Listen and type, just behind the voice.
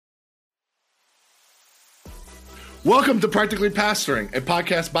Welcome to Practically Pastoring, a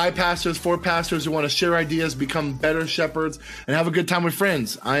podcast by pastors for pastors who want to share ideas, become better shepherds, and have a good time with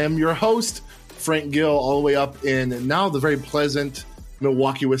friends. I am your host, Frank Gill, all the way up in now the very pleasant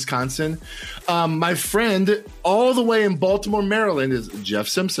Milwaukee, Wisconsin. My friend all the way in Baltimore, Maryland is Jeff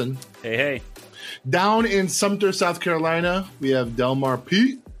Simpson. Hey. Down in Sumter, South Carolina, we have Delmar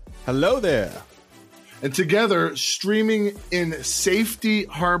Pete. Hello there. And together, streaming in Safety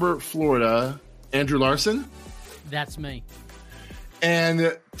Harbor, Florida, Andrew Larson. That's me.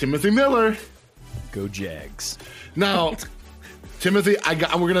 And Timothy Miller. Go Jags. Now, Timothy, we're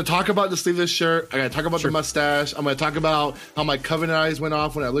going to talk about the sleeveless shirt. I'm going to talk about the mustache. I'm going to talk about how my covenant eyes went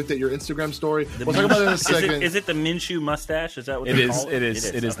off when I looked at your Instagram story. We'll talk about it in a second. Is it the Minshew mustache? Is that what it they is? call It is.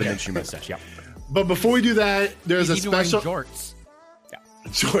 It is okay. the Minshew mustache. Yeah. But before we do that, there's a special jorts.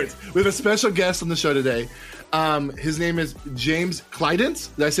 Jorts. We have a special guest on the show today. His name is James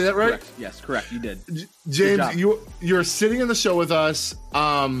Clydens. Did I say that right? Correct. Yes, correct. You did. James, you're sitting in the show with us.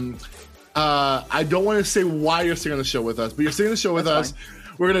 I don't want to say why you're sitting on the show with us, but you're sitting on the show with us. Fine.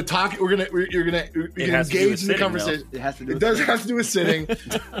 We're gonna talk. You're gonna engage in the conversation. It has to do. It does have to do with sitting.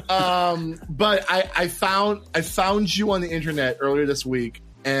 But I found you on the internet earlier this week,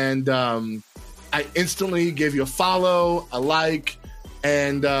 and I instantly gave you a follow, a like,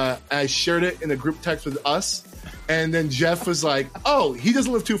 and I shared it in a group text with us. And then Jeff was like, "Oh, he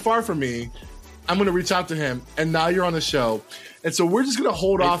doesn't live too far from me. I'm going to reach out to him." And now you're on the show. And so we're just going to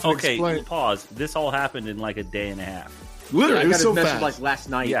hold off and explain. Pause. This all happened in like a day and a half. Literally, I it was got so his message fast. like last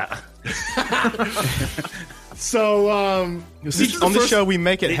night. Yeah. So on the show, we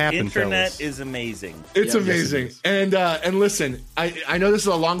make it The happen. internet fellas. is amazing. It's Yeah, amazing. yes, it And listen, I know this is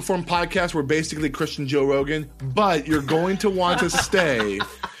a long form podcast. We're basically Christian Joe Rogan, but you're going to want to stay.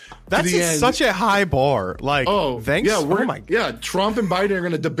 That's the end. such a high bar. Like, thanks. Yeah, Trump and Biden are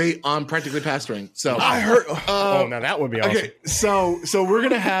going to debate on Practically Pastoring. So I heard. Now that would be awesome. Okay, so we're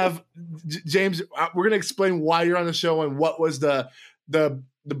going to have James. We're going to explain why you're on the show and what was the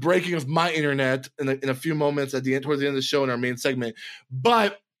breaking of my internet in a few moments at the end, towards the end of the show in our main segment.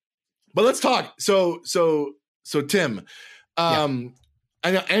 But let's talk. So Tim, I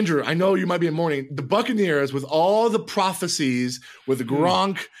know Andrew. I know you might be in mourning. The Buccaneers, with all the prophecies with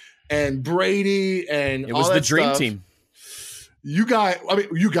Gronk and Brady and It was all the that dream stuff, team. You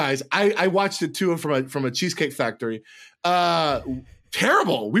guys. I watched it too from a Cheesecake Factory.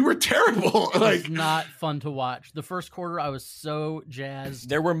 Terrible. We were terrible. It's not fun to watch. The first quarter, I was so jazzed.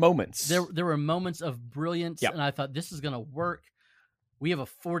 There were moments. There were moments of brilliance, Yep. and I thought this is going to work. We have a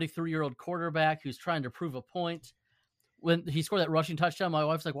 43-year-old quarterback who's trying to prove a point. When he scored that rushing touchdown, my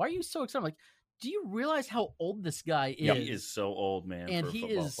wife's like, "Why are you so excited?" I'm like, "Do you realize how old this guy is?" He is so old, man, And for a he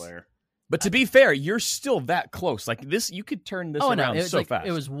football is- player. But to be fair, you're still that close. Like this, you could turn this Oh around no, it was so fast.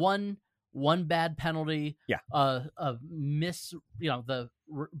 It was one bad penalty. Yeah. A miss. The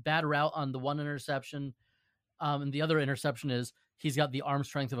bad route on the one interception, and the other interception is he's got the arm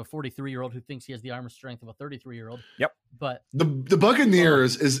strength of a 43-year-old who thinks he has the arm strength of a 33-year-old. Yep. But the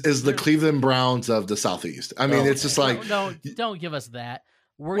Buccaneers is the Cleveland Browns of the Southeast. I mean, it's just like don't give us that.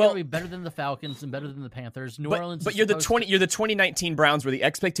 We're going to be better than the Falcons and better than the Panthers. New Orleans, but you're the 2019 Browns, where the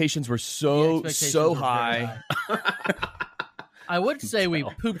expectations were so high. I would say we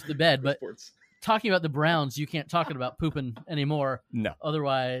pooped the bed, but talking about the Browns, you can't talk about pooping anymore. No.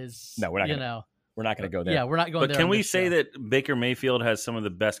 Otherwise, No, we're not gonna. We're not going to go there. Yeah, we're not going But there. can on we this say show. that Baker Mayfield has some of the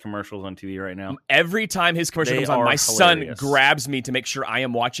best commercials on TV right now? Every time his commercial They comes on, are my son hilarious. grabs me to make sure I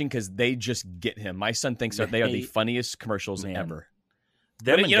am watching because they just get him. My son thinks that they are the funniest commercials ever.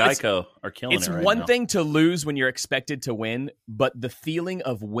 Them But, and you know, it's- Geico are killing It's it right one now. thing to lose when you're expected to win, but the feeling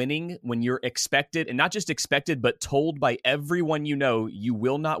of winning when you're expected, and not just expected, but told by everyone you know, you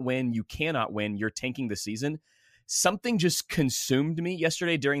will not win, you cannot win, you're tanking the season. Something just consumed me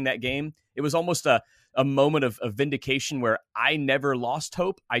yesterday during that game. It was almost a moment of vindication where I never lost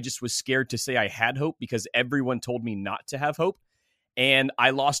hope. I just was scared to say I had hope because everyone told me not to have hope. And I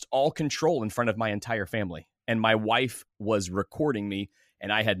lost all control in front of my entire family. And my wife was recording me,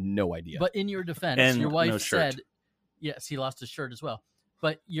 and I had no idea. But in your defense, And your wife no shirt. said, yes, he lost his shirt as well.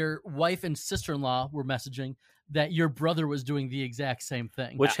 But your wife and sister-in-law were messaging that your brother was doing the exact same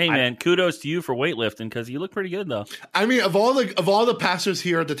thing. Which, hey, man, kudos to you for weightlifting because you look pretty good, though. I mean, of all the pastors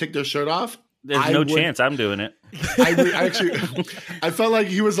here to take their shirt off, There's I no would- chance I'm doing it. I actually, I felt like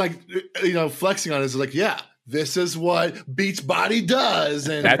he was like, flexing on us, like, yeah, this is what Beachbody does,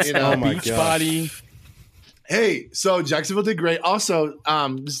 and That's Beachbody. Hey, so Jacksonville did great. Also,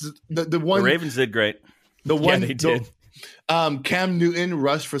 this is the one The Ravens did great. the one they did. Cam Newton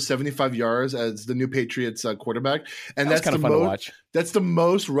rushed for 75 yards as the new Patriots quarterback, and That was that's kind the of fun to most. watch. That's the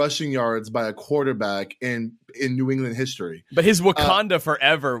most rushing yards by a quarterback in New England history. But his Wakanda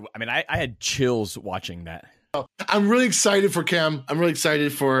forever. I mean, I had chills watching that. I'm really excited for Cam. I'm really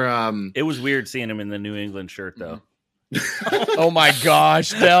excited for. It was weird seeing him in the New England shirt, though. Oh my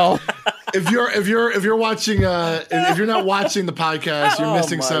gosh, Del. If you're watching, if you're not watching the podcast, you're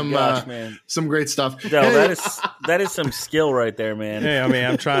missing man. some great stuff. No, Hey, that is some skill right there, man. Hey, I mean,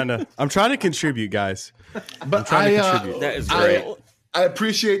 I'm trying to contribute, guys. but trying to I, contribute. That is great. I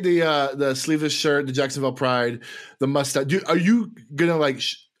appreciate the sleeveless shirt, the Jacksonville Pride, the mustache. Are you gonna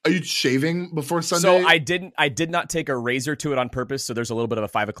are you shaving before Sunday? So I did not take a razor to it on purpose. So there's a little bit of a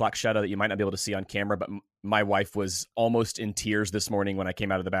 5 o'clock shadow that you might not be able to see on camera. But my wife was almost in tears this morning when I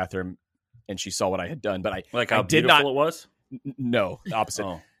came out of the bathroom and she saw what I had done. But I Like how I did beautiful not. it was. No, the opposite.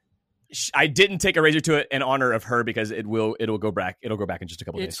 Oh. I didn't take a razor to it in honor of her because it'll go back. It'll go back in just a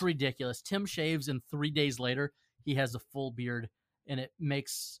couple It's days. ridiculous. Tim shaves, and 3 days later, he has a full beard, and it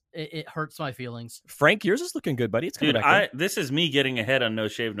hurts my feelings. Frank, yours is looking good, buddy. It's coming Dude, back. this is me getting ahead on No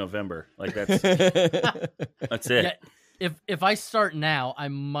Shave November. Like that's That's it. Yeah, if I start now, I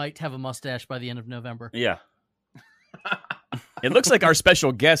might have a mustache by the end of November. Yeah. It looks like our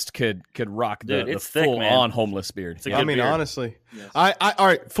special guest could rock Dude, the it's thick, full man. on homeless beard. It's a Yeah. I good mean, beard. honestly, Yes. I all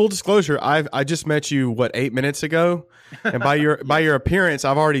right. Full disclosure, I just met you 8 minutes ago, and by your appearance,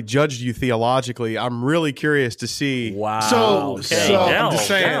 I've already judged you theologically. I'm really curious to see. Wow. So- Okay, So, I'm Del, just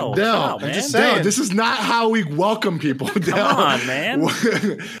saying, Del, Del, come on, I'm man. just Del, saying. this is not how we welcome people. Del. on, man.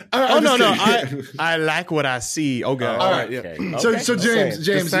 Oh no, no, I like what I see. Okay, Oh, All right, yeah. okay. So, Okay. so Just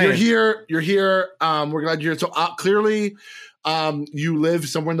James, saying. you're here. You're here. We're glad you're here. So clearly, you live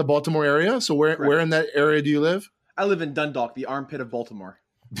somewhere in the Baltimore area. So where in that area do you live? I live in Dundalk, the armpit of Baltimore.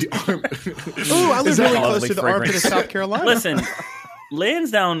 The arm- Ooh, I live Is that- really close Lovely to the armpit of fragrance. South Carolina. Listen,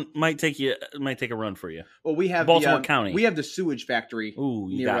 Lansdowne might take a run for you. Well, we have Baltimore the, County. We have the sewage factory Ooh,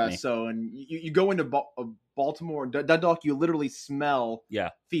 you near got us. me. So, and you go into Baltimore, Dundalk, you literally smell Yeah.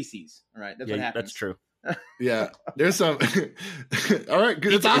 feces. All right, that's Yeah, what happens. that's true. yeah, there's some. All right,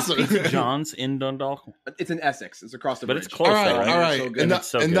 good. It's awesome. Pizza John's in Dundalk. It's in Essex. It's across the But bridge. it's close, All right, though, right? all right. So good. Enough, It's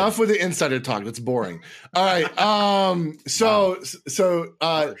so good. enough with the insider talk. That's boring. All right. Are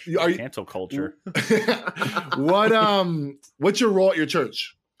you? Cancel culture. What's your role at your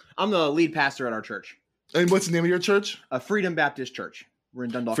church? I'm the lead pastor at our church, And what's the name of your church? Freedom Baptist Church. We're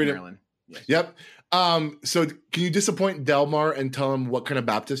in Dundalk, Freedom- Maryland. Yes. Yep. So can you disappoint Delmar and tell him what kind of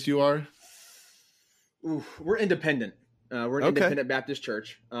Baptist you are? Ooh, we're independent. We're an Okay. independent Baptist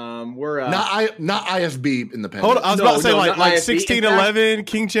church. We're Not IFB independent. Hold on, I was No, about to say no, like not IFB. 1611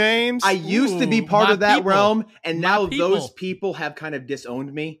 King James. I used to be Ooh, part my of that people. realm, and My now people. those people have kind of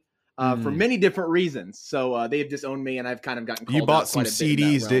disowned me for many different reasons. So they have disowned me, and I've kind of gotten called you out bought some quite a bit in that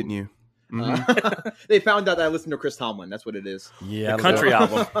CDs, realm. didn't you? Mhm. They found out that I listened to Chris Tomlin. That's what it is. Yeah, The country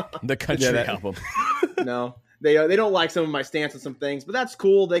album. the country Yeah, that- album. No, they don't like some of my stance on some things, but that's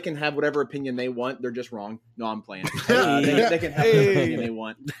cool. They can have whatever opinion they want. They're just wrong. No, I'm playing. They can have whatever opinion they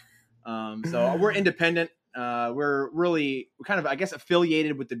want. So we're independent. We're kind of, I guess,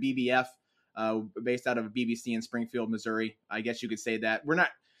 affiliated with the BBF, based out of BBC in Springfield, Missouri. I guess you could say that. We're not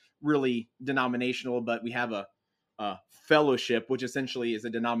really denominational, but we have a fellowship, which essentially is a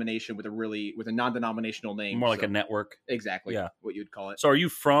denomination with a non-denominational name. More like So- a network. exactly, Yeah. what you'd call it. So are you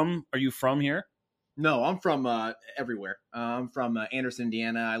from here? No, I'm from everywhere. I'm from Anderson,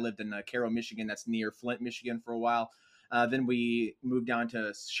 Indiana. I lived in Cairo, Michigan. That's near Flint, Michigan for a while. Then we moved down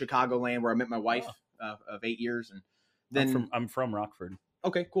to Chicagoland, where I met my wife of 8 years. And then, I'm from Rockford.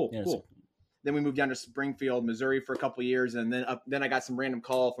 okay, cool, Yeah, cool. Then we moved down to Springfield, Missouri for a couple of years. And then I got some random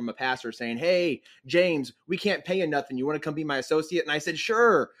call from a pastor saying, "Hey, James, we can't pay you nothing. You want to come be my associate?" And I said,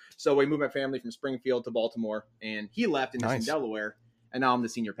 "Sure." So we moved my family from Springfield to Baltimore, and he left and is in Nice. Delaware. And now I'm the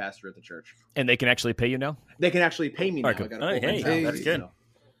senior pastor at the church. And they can actually pay you now? They can actually pay me now. All right, I got a cool. full-time Hey, salary, that's good. so-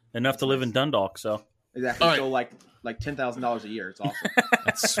 Enough to live in Dundalk, so Exactly. All right. So like $10,000 a year. It's awesome.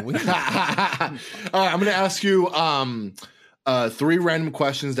 That's sweet. All right, I'm going to ask you 3 random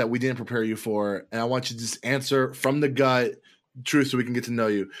questions that we didn't prepare you for, and I want you to just answer from the gut, truth, so we can get to know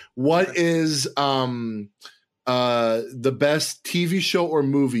you. What is the best TV show or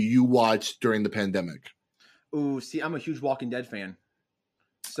movie you watched during the pandemic? Ooh, see, I'm a huge Walking Dead fan.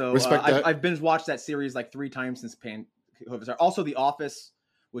 So Respect that. I've binge watched that series like 3 times since Also, The Office,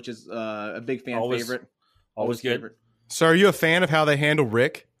 which is a big fan Always- favorite. always good. favorite. So, are you a fan of how they handle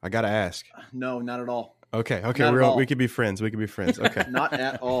Rick? I gotta ask. No, not at all. Okay, Not at all. we could be friends. Okay. Not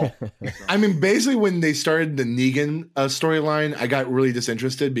at all. I mean, basically, when they started the Negan storyline, I got really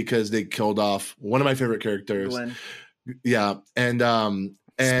disinterested because they killed off one of my favorite characters. Glenn. Yeah, and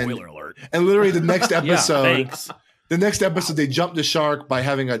Spoiler alert. and literally the next Yeah, episode, thanks. the next episode they jumped the shark by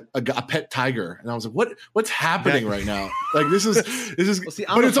having a pet tiger, and I was like, what's happening right now? Like this is Well, see,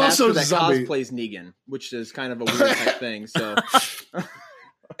 I'm but a it's also pastor that zombie. cosplays Negan, which is kind of a weird type thing. So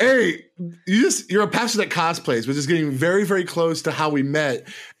Hey, you're a pastor that cosplays, which is getting very, very close to how we met.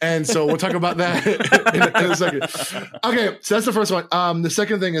 And so we'll talk about that in a second. Okay, so that's the first one. The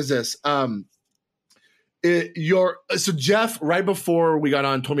second thing is this. So Jeff, right before we got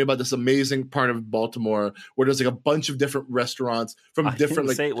on, told me about this amazing part of Baltimore where there's like a bunch of different restaurants from I different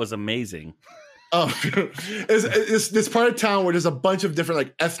didn't say it was amazing. Oh, it's this part of town where there's a bunch of different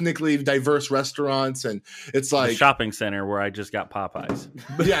like ethnically diverse restaurants, and it's The like shopping center where I just got Popeyes.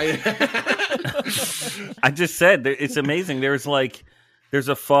 yeah. I just said it's amazing. There's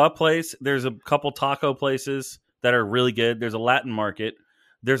a pho place. There's a couple taco places that are really good. There's a Latin market.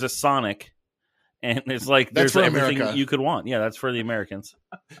 There's a Sonic, and it's like That's there's for everything America. you could want. Yeah, that's for the Americans.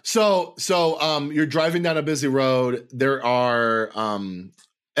 So you're driving down a busy road. There are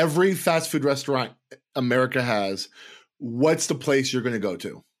every fast food restaurant America has. What's the place you're going to go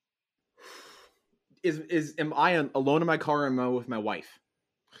to? am I alone in my car or am I with my wife?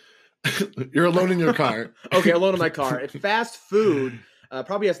 You're alone in your car. Okay, alone in my car. If fast food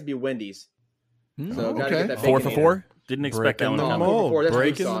probably has to be Wendy's. So gotta okay. get that 4 for Baconator. 4. Didn't expect that Breaking one to the come. mold. 4 for 4, that's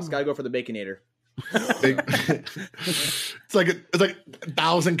Breaking- sauce. Gotta go for the Baconator. it's like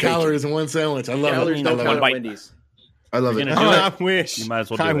 1,000 calories in one sandwich. I love Calories it. I don't love count it. at bite. Wendy's. I love You're it. gonna All do right. I wish. You might as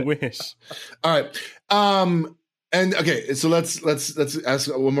well do I it. wish. All right. And okay, so let's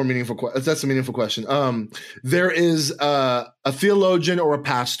ask one more meaningful question. Let's ask a meaningful question. There is a theologian or a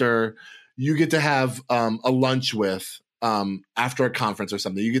pastor you get to have a lunch with after a conference or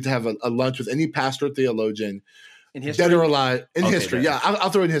something. You get to have a lunch with any pastor or theologian, In history, dead or alive, in Okay, history. then. Yeah, I'll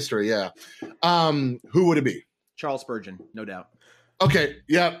throw in history. Yeah. Who would it be? Charles Spurgeon, no doubt. Okay.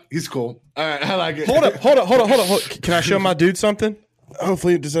 Yeah, he's cool. All right, I like it. Hold up. Can I show my dude something?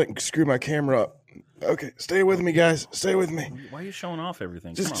 Hopefully it doesn't screw my camera up. Okay, stay with me, guys. Stay with me. Why are you showing off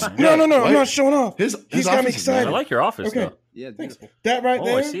everything? Just, Come on, man. no, What? I'm not showing off. His He's got me office is nice. I excited. like your office Okay. though. Yeah, beautiful. That right Oh,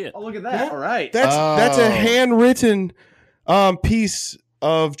 there. I see it. Oh, look at that. Yeah. All right. That's a Oh. handwritten piece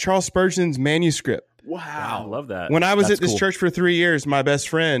of Charles Spurgeon's manuscript. Wow, Wow. love that. When I was That's at this cool. church for 3 years, my best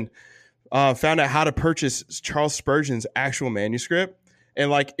friend found out how to purchase Charles Spurgeon's actual manuscript.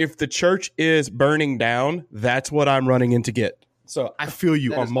 And like, if the church is burning down, that's what I'm running in to get. So I feel you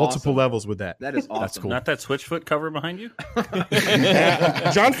That on is multiple awesome. levels with that. That is awesome. That's cool. Not that Switchfoot cover behind you?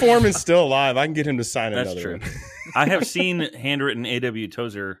 John Foreman's still alive. I can get him to sign That's another true. one. I have seen handwritten A.W.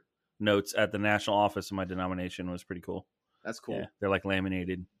 Tozer notes at the national office of my denomination. It was pretty cool. That's cool. Yeah, they're like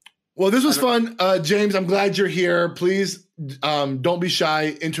laminated. Well, this was fun. James, I'm glad you're here. Please don't be shy.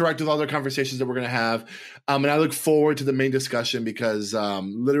 Interact with all the conversations that we're going to have. And I look forward to the main discussion because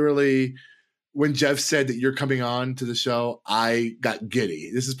literally when Jeff said that you're coming on to the show, I got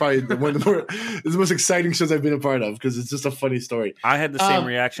giddy. This is probably one of the most exciting shows I've been a part of because it's just a funny story. I had the same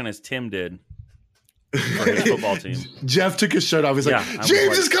reaction as Tim did for his football team. Jeff took his shirt off. He's Yeah, like, I was James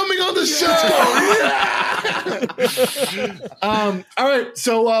like- is coming on the show. Yeah! All right.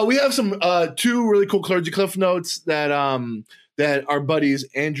 So we have some two really cool Clergy Cliff notes that that our buddies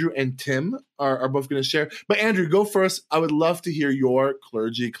Andrew and Tim are both going to share. But Andrew, go first. I would love to hear your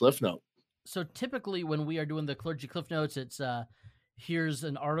Clergy Cliff note. So typically when we are doing the Clergy Cliff Notes, it's here's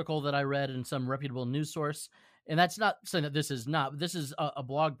an article that I read in some reputable news source. And that's not saying that this is not. This is a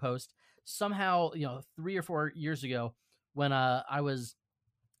blog post. Somehow, 3 or 4 years ago when I was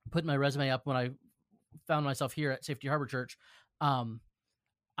putting my resume up when I found myself here at Safety Harbor Church,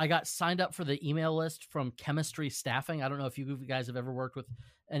 I got signed up for the email list from Chemistry Staffing. I don't know if you guys have ever worked with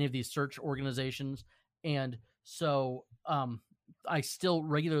any of these search organizations. And so I still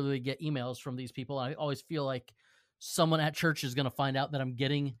regularly get emails from these people. I always feel like someone at church is going to find out that I'm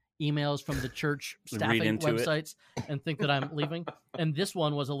getting emails from the church staffing into it. websites and think that I'm leaving. And this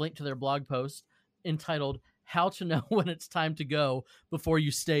one was a link to their blog post entitled "How to Know When It's Time to Go Before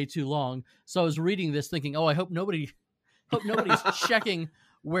You Stay Too Long." So I was reading this thinking, oh, I hope nobody's checking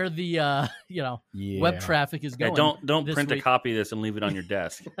where the web traffic is Yeah, going. don't this print a week. copy of this and leave it on your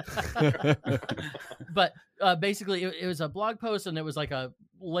desk. But basically, it was a blog post, and it was like a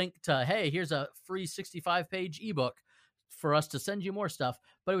link to, hey, here's a free 65-page ebook for us to send you more stuff.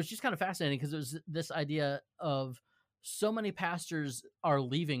 But it was just kind of fascinating because it was this idea of so many pastors are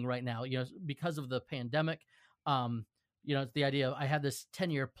leaving right now, because of the pandemic. It's the idea of I had this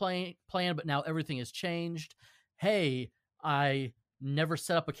 10-year plan, but now everything has changed. Hey, I never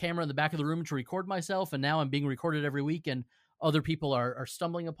set up a camera in the back of the room to record myself, and now I'm being recorded every week, and other people are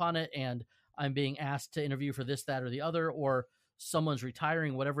stumbling upon it, and I'm being asked to interview for this, that, or the other, or someone's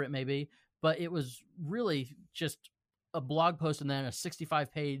retiring, whatever it may be. But it was really just a blog post and then a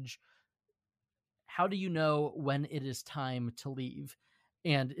 65-page, how do you know when it is time to leave?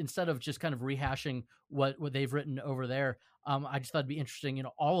 And instead of just kind of rehashing what they've written over there, I just thought it'd be interesting. You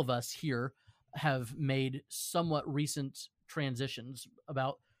know, all of us here have made somewhat recent transitions.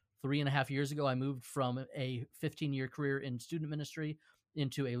 About 3.5 years ago, I moved from a 15-year career in student ministry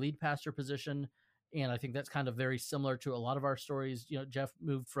into a lead pastor position. And I think that's kind of very similar to a lot of our stories. You know, Jeff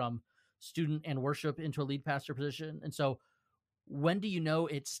moved from student and worship into a lead pastor position. And so when do you know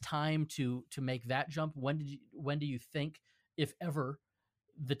it's time to make that jump? When do you think, if ever,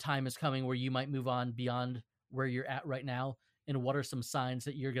 the time is coming where you might move on beyond where you're at right now? And what are some signs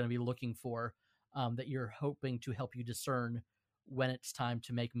that you're going to be looking for, that you're hoping to help you discern when it's time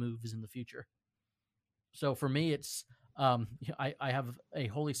to make moves in the future? So for me, it's I have a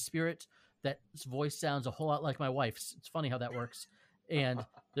Holy Spirit that's voice sounds a whole lot like my wife's. It's funny how that works. And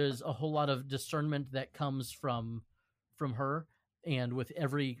there's a whole lot of discernment that comes from her. And with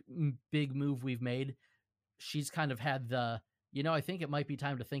every big move we've made, she's kind of had the, I think it might be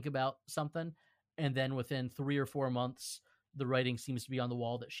time to think about something. And then within 3 or 4 months, the writing seems to be on the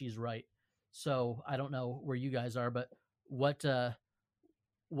wall that she's right. So I don't know where you guys are, but what do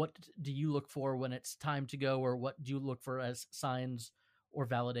you look for when it's time to go, or what do you look for as signs or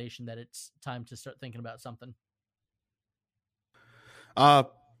validation that it's time to start thinking about something?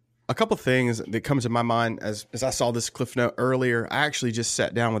 A couple things that comes to my mind as I saw this Cliff Note earlier. I actually just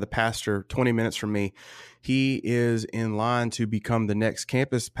sat down with a pastor 20 minutes from me. He is in line to become the next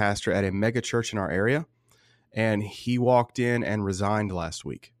campus pastor at a mega church in our area. And he walked in and resigned last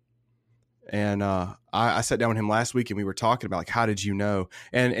week. And I sat down with him last week and we were talking about, like, how did you know?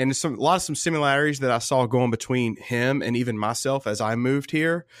 And a lot of some similarities that I saw going between him and even myself as I moved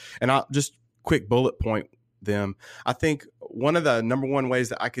here. And I'll just quick bullet point them. I think one of the number one ways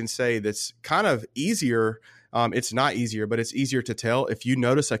that I can say that's kind of easier, it's not easier, but it's easier to tell if you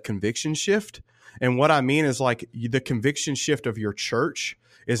notice a conviction shift. And what I mean is, like, the conviction shift of your church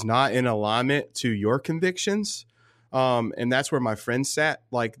is not in alignment to your convictions. And that's where my friend sat.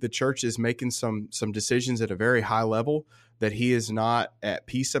 Like, the church is making some decisions at a very high level that he is not at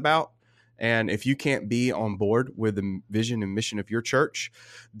peace about. And if you can't be on board with the vision and mission of your church,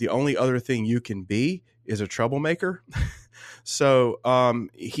 the only other thing you can be is a troublemaker. So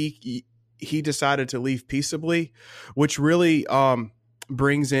he decided to leave peaceably, which really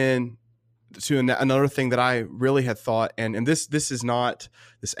brings in to another thing that I really had thought, and this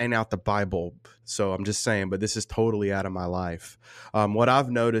ain't out the Bible, so I'm just saying, but this is totally out of my life. What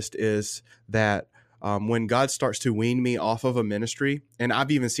I've noticed is that when God starts to wean me off of a ministry, and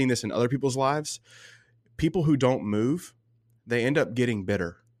I've even seen this in other people's lives, people who don't move, they end up getting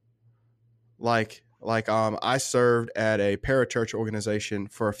bitter. Like I served at a parachurch organization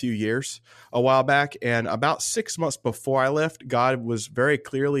for a few years a while back, and about 6 months before I left, God was very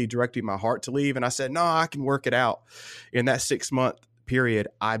clearly directing my heart to leave, and I said, no, I can work it out. In that 6-month period,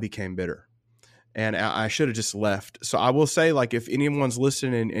 I became bitter, and I should have just left. So I will say, like, if anyone's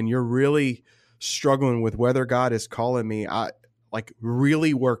listening and you're really struggling with whether God is calling me, I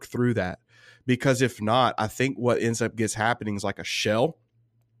really work through that, because if not, I think what ends up happening is like a shell.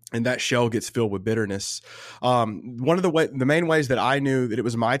 And that shell gets filled with bitterness. One of the main ways that I knew that it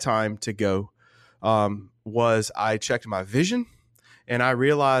was my time to go was I checked my vision, and I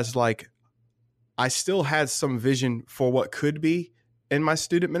realized, like, I still had some vision for what could be in my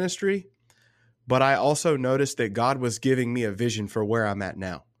student ministry, but I also noticed that God was giving me a vision for where I'm at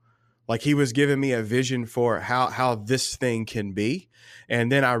now. Like, he was giving me a vision for how this thing can be. And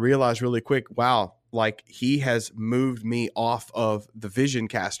then I realized really quick, wow, like, he has moved me off of the vision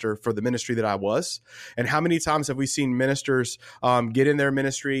caster for the ministry that I was. And how many times have we seen ministers get in their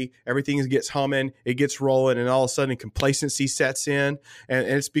ministry, everything gets humming, it gets rolling, and all of a sudden complacency sets in. And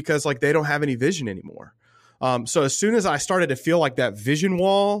it's because, like, they don't have any vision anymore. So as soon as I started to feel like that vision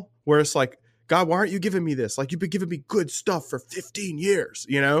wall where it's like, God, why aren't you giving me this? Like, you've been giving me good stuff for 15 years,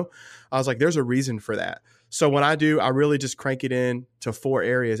 I was like, there's a reason for that. So what I do, I really just crank it in to 4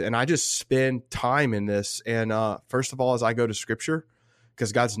 areas, and I just spend time in this. And first of all, is I go to Scripture,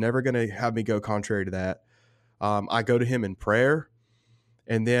 because God's never going to have me go contrary to that. I go to him in prayer.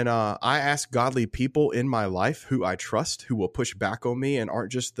 And then I ask godly people in my life who I trust, who will push back on me and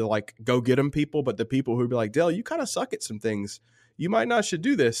aren't just the, like, go get them people, but the people who be like, Dale, you kind of suck at some things. You might not should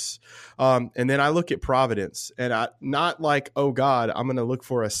do this. And then I look at providence, and I not like, oh God, I'm going to look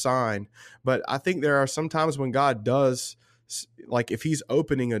for a sign. But I think there are some times when God does, like, if he's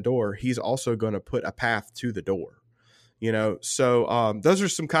opening a door, he's also going to put a path to the door. you know. So those are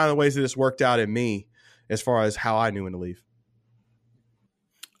some kind of ways that it's worked out in me as far as how I knew when to leave.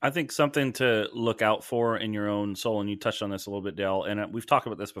 I think something to look out for in your own soul, and you touched on this a little bit, Dale, and we've talked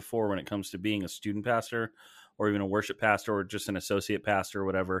about this before when it comes to being a student pastor or even a worship pastor or just an associate pastor or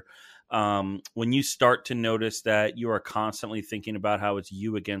whatever. When you start to notice that you are constantly thinking about how it's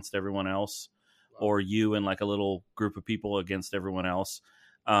you against everyone else, or you and like a little group of people against everyone else,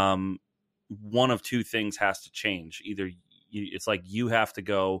 one of two things has to change. Either it's like you have to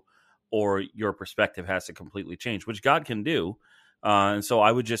go, or your perspective has to completely change, which God can do. And so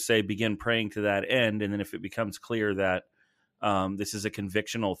I would just say begin praying to that end. And then if it becomes clear that this is a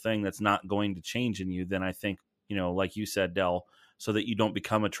convictional thing that's not going to change in you, then I think, you know, like you said, Del, so that you don't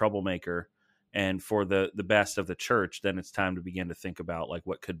become a troublemaker and for the best of the church, then it's time to begin to think about like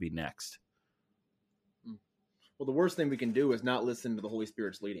what could be next. Well, the worst thing we can do is not listen to the Holy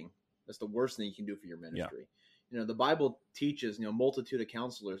Spirit's leading. That's the worst thing you can do for your ministry. You know, the Bible teaches, you know, multitude of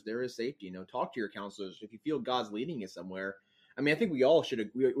counselors, there is safety. You know, talk to your counselors. If you feel God's leading you somewhere, I mean, I think we all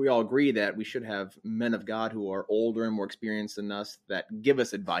agree that we should have men of God who are older and more experienced than us that give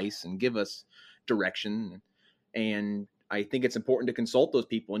us advice and give us direction. And I think it's important to consult those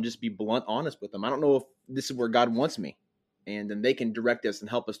people and just be blunt, honest with them. I don't know if this is where God wants me, and then they can direct us and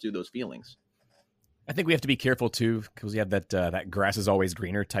help us through those feelings. I think we have to be careful too, because we have that grass is always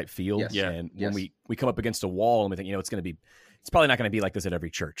greener type feel. Yes. Yeah. And when we come up against a wall and we think, you know, it's probably not going to be like this at every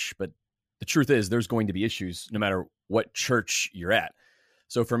church, but the truth is there's going to be issues no matter what church you're at.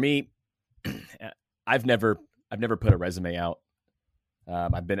 So for me, I've never put a resume out.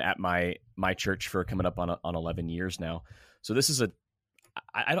 I've been at my church for coming up on 11 years now. So this is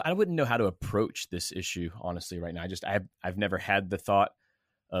I wouldn't know how to approach this issue, honestly, right now. I've never had the thought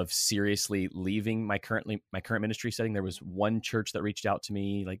of seriously leaving my current ministry setting. There was one church that reached out to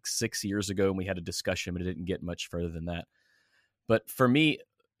me like 6 years ago and we had a discussion, but it didn't get much further than that. But for me,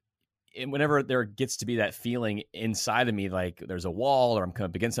 and whenever there gets to be that feeling inside of me, like there's a wall or I'm coming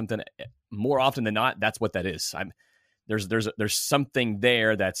up against something, more often than not, that's what that is. There's something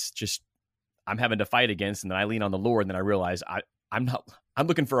there that's just, I'm having to fight against. And then I lean on the Lord and then I realize I'm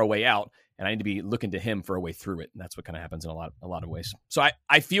looking for a way out and I need to be looking to him for a way through it. And that's what kind of happens in a lot of ways. So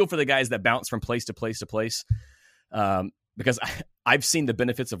I feel for the guys that bounce from place to place to place, because I've seen the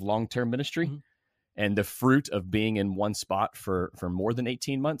benefits of long-term ministry and the fruit of being in one spot for more than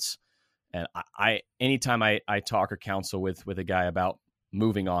 18 months. And anytime I talk or counsel with a guy about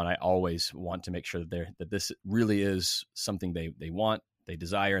moving on, I always want to make sure that this really is something they want, they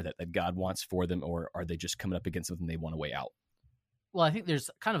desire, that God wants for them, or are they just coming up against something they want a way out? Well, I think there's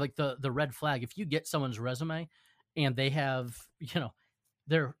kind of like the red flag. If you get someone's resume and they have, you know,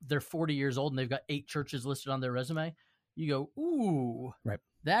 they're 40 years old and they've got 8 churches listed on their resume, you go, ooh, right.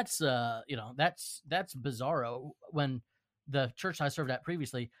 That's that's bizarro. When the church I served at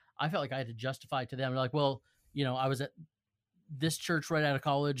previously, I felt like I had to justify to them. They're like, well, you know, I was at this church right out of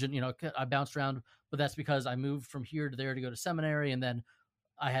college and, you know, I bounced around, but that's because I moved from here to there to go to seminary. And then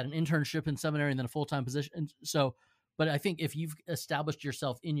I had an internship in seminary and then a full-time position. And so, but I think if you've established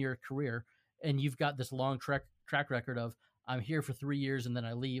yourself in your career and you've got this long track record of I'm here for 3 years and then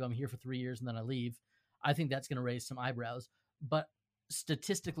I leave, I'm here for 3 years and then I leave, I think that's going to raise some eyebrows. But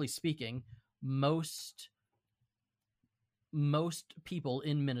statistically speaking, most people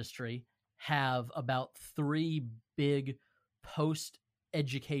in ministry have about 3 big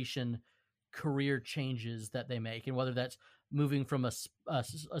post-education career changes that they make. And whether that's moving from a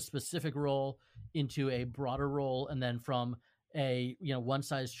specific role into a broader role, and then from a, you know,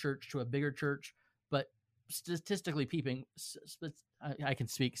 one-size church to a bigger church. But statistically peeping, I can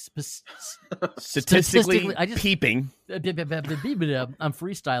speak. Statistically I just peeping. I'm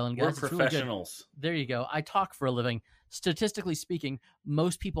freestyling, guys. We're professionals. There you go. I talk for a living. Statistically speaking,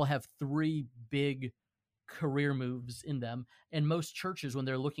 most people have 3 big career moves in them. And most churches, when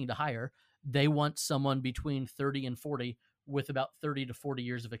they're looking to hire, they want someone between 30 and 40 with about 30 to 40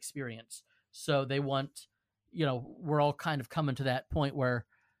 years of experience. So they want, you know, we're all kind of coming to that point where,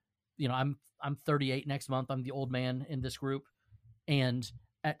 you know, I'm 38 next month. I'm the old man in this group. And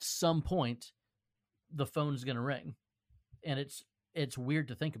at some point, the phone's going to ring. And it's weird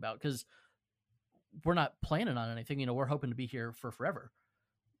to think about because we're not planning on anything. You know, we're hoping to be here for forever.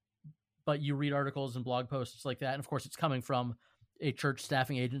 But you read articles and blog posts like that. And of course, it's coming from a church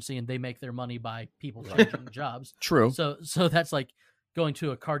staffing agency and they make their money by people changing jobs. True. So that's like going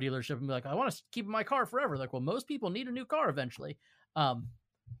to a car dealership and be like, I want to keep my car forever. Like, well, most people need a new car eventually.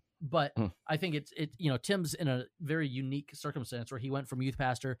 But I think it's you know, Tim's in a very unique circumstance where he went from youth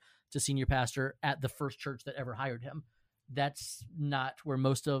pastor to senior pastor at the first church that ever hired him. That's not where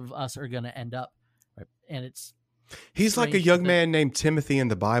most of us are going to end up. Right. And it's He's like a strange young thing. man named Timothy in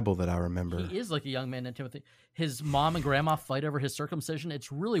the Bible that I remember. He is like a young man named Timothy. His mom and grandma fight over his circumcision.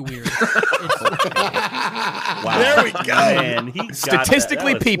 It's really weird. Wow. There we go. Man, he got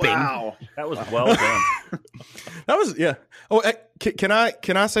Statistically that. That was- peeping. Wow. That was well done. That was yeah. Oh, can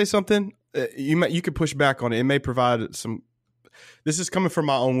I say something? You could push back on it. It may provide some. This is coming from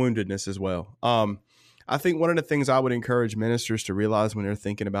my own woundedness as well. I think one of the things I would encourage ministers to realize when they're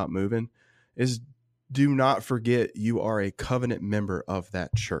thinking about moving is do not forget you are a covenant member of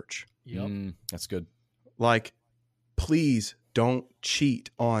that church. Yep. That's good. Like, please don't cheat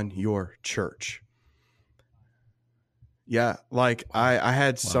on your church. Yeah, like I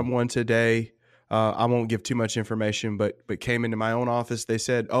had someone today. I won't give too much information, but came into my own office. They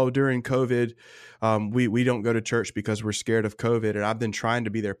said, "Oh, during COVID, we don't go to church because we're scared of COVID." And I've been trying to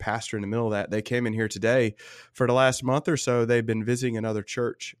be their pastor in the middle of that. They came in here today. For the last month or so, they've been visiting another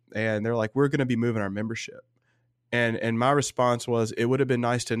church, and they're like, "We're going to be moving our membership." And my response was, "It would have been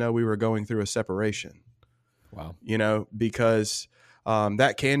nice to know we were going through a separation." Wow. Because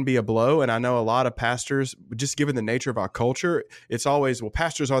that can be a blow. And I know a lot of pastors, just given the nature of our culture, it's always, well,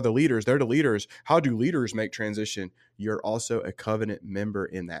 pastors are the leaders. They're the leaders. How do leaders make transition? You're also a covenant member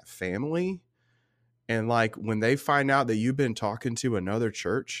in that family. And like when they find out that you've been talking to another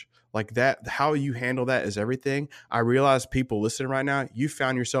church, like that, how you handle that is everything. I realize people listening right now, you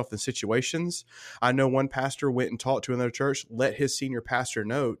found yourself in situations. I know one pastor went and talked to another church, let his senior pastor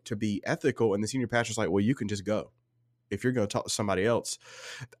know to be ethical. And the senior pastor's like, well, you can just go if you're going to talk to somebody else.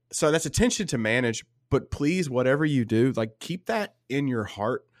 So that's a tension to manage, but please, whatever you do, like keep that in your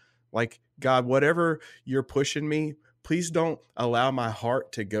heart. Like, God, whatever you're pushing me, please don't allow my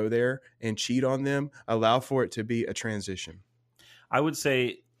heart to go there and cheat on them. Allow for it to be a transition. I would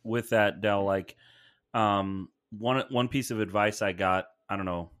say with that, Del, like one piece of advice I got, I don't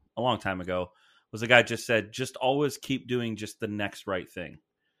know, a long time ago, was a guy just said, just always keep doing just the next right thing.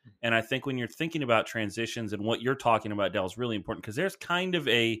 And I think when you're thinking about transitions and what you're talking about, Del, is really important because there's kind of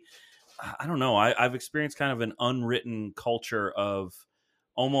I don't know, I've experienced kind of an unwritten culture of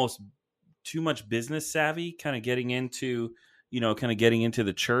almost too much business savvy, kind of getting into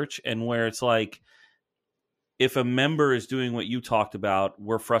the church, and where it's like, if a member is doing what you talked about,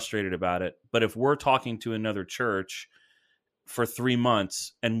 we're frustrated about it. But if we're talking to another church for 3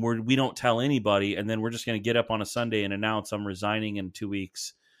 months and we don't tell anybody, and then we're just going to get up on a Sunday and announce I'm resigning in 2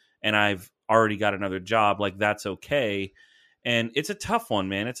 weeks and I've already got another job, like that's okay. And it's a tough one,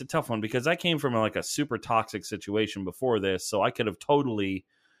 man. It's a tough one because I came from like a super toxic situation before this. So I could have totally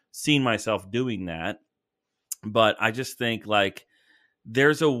seen myself doing that. But I just think like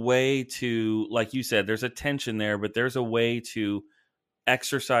there's a way to, like you said, there's a tension there, but there's a way to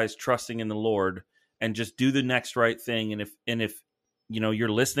exercise trusting in the Lord and just do the next right thing. And if you're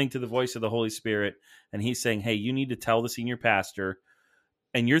listening to the voice of the Holy Spirit and he's saying, hey, you need to tell the senior pastor,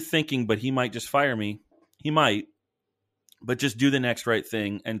 and you're thinking, but he might just fire me. He might, but just do the next right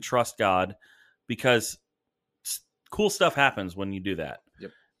thing and trust God, because cool stuff happens when you do that.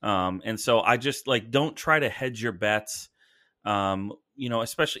 Yep. And so I just like, don't try to hedge your bets.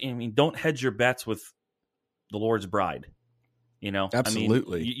 Especially, don't hedge your bets with the Lord's bride.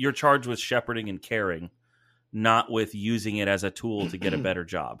 Absolutely. You're charged with shepherding and caring, not with using it as a tool to get a better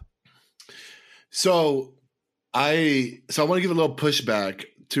job. So I want to give a little pushback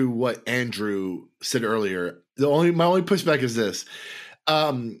to what Andrew said earlier. My only pushback is this.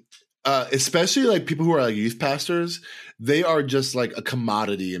 Especially like people who are like youth pastors, they are just like a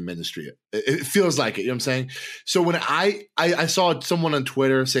commodity in ministry. It feels like it, you know what I'm saying? So when I saw someone on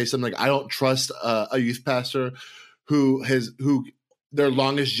Twitter say something like, I don't trust a youth pastor who their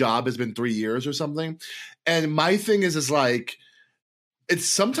longest job has been 3 years or something. And my thing is like,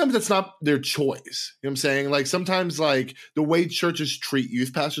 sometimes that's not their choice. You know what I'm saying? Like sometimes like the way churches treat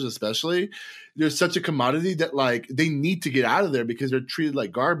youth pastors, especially, there's such a commodity that like they need to get out of there because they're treated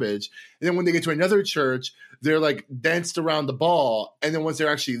like garbage. And then when they get to another church, they're like danced around the ball. And then once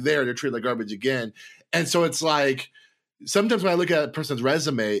they're actually there, they're treated like garbage again. And so it's like, sometimes when I look at a person's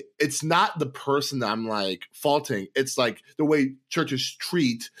resume, it's not the person that I'm like faulting. It's like the way churches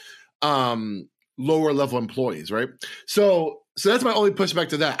treat lower level employees, right? So that's my only pushback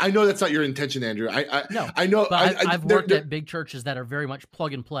to that. I know that's not your intention, Andrew. I know. But I've worked at big churches that are very much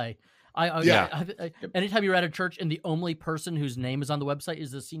plug and play. Anytime you're at a church and the only person whose name is on the website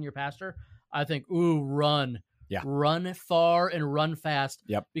is the senior pastor, I think, ooh, run. Yeah. Run far and run fast.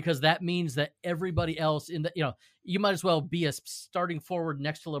 Yep. Because that means that everybody else you might as well be a starting forward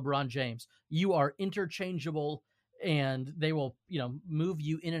next to LeBron James. You are interchangeable and they will, move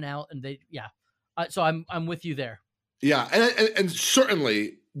you in and out, and so I'm with you there. Yeah, and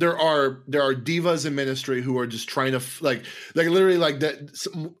certainly there are divas in ministry who are just trying to like literally like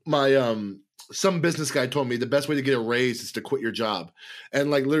that. My some business guy told me the best way to get a raise is to quit your job,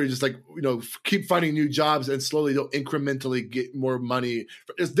 and like literally just like, you know, keep finding new jobs and slowly they'll incrementally get more money.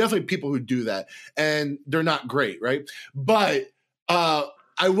 There's definitely people who do that, and they're not great, right? But I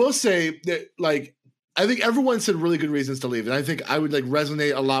will say that, like, I think everyone said really good reasons to leave, and I think I would like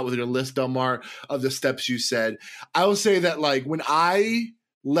resonate a lot with your list, Delmar, of the steps you said. I will say that, like, when I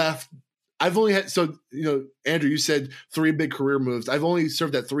left, I've only had, so, you know, Andrew, you said 3 big career moves. I've only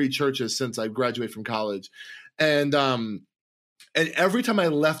served at 3 churches since I graduated from college, and every time I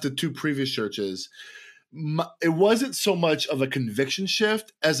left the 2 previous churches, it wasn't so much of a conviction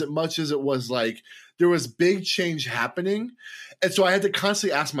shift as much as it was like there was big change happening, and so I had to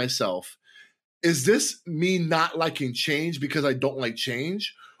constantly ask myself, is this me not liking change because I don't like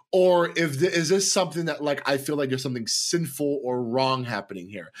change? Or is this something that, like, I feel like there's something sinful or wrong happening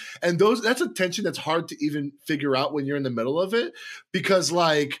here? And that's a tension that's hard to even figure out when you're in the middle of it, because,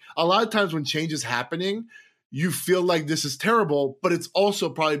 like, a lot of times when change is happening, you feel like this is terrible, but it's also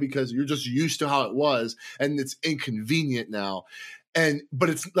probably because you're just used to how it was and it's inconvenient now. But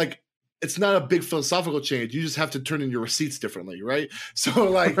it's like, it's not a big philosophical change. You just have to turn in your receipts differently, right? So,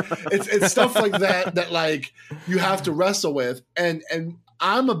 like, it's stuff like that like you have to wrestle with. And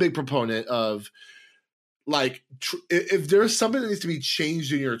I'm a big proponent of, like, if there's something that needs to be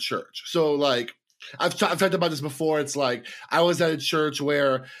changed in your church. So, like, I've talked about this before. It's like I was at a church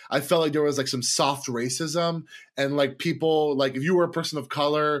where I felt like there was like some soft racism, and like people, like if you were a person of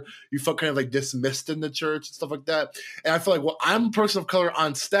color, you felt kind of like dismissed in the church and stuff like that. And I feel like, well, I'm a person of color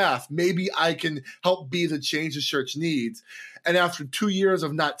on staff. Maybe I can help be the change the church needs. And after 2 years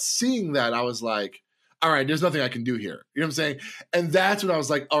of not seeing that, I was like, all right, there's nothing I can do here. You know what I'm saying? And that's when I was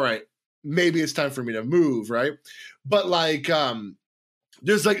like, all right, maybe it's time for me to move, right? But like,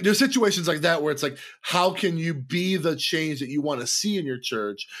 there's situations like that where it's like, how can you be the change that you want to see in your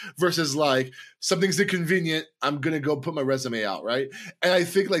church versus like something's inconvenient, I'm going to go put my resume out, right? And I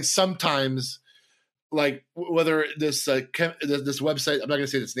think like sometimes, like whether this website, I'm not going to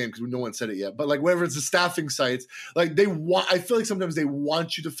say this name because no one said it yet, but like whether it's the staffing sites, like I feel like sometimes they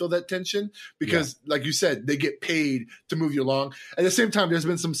want you to feel that tension because like you said, they get paid to move you along. At the same time, there's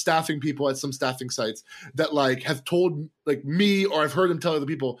been some staffing people at some staffing sites that like have told like me, or I've heard them tell other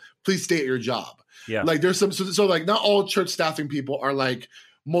people, please stay at your job. Yeah. Like there's some, so like not all church staffing people are like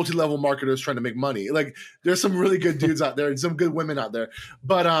multi-level marketers trying to make money. Like there's some really good dudes out there and some good women out there.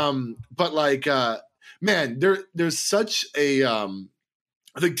 But like, man, there's such a I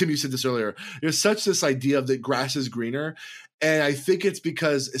think Tim, you said this earlier. There's such this idea of that grass is greener, and I think it's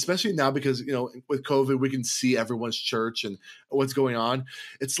because, especially now, because you know with COVID, we can see everyone's church and what's going on.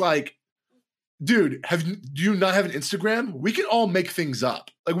 It's like, dude, do you not have an Instagram? We can all make things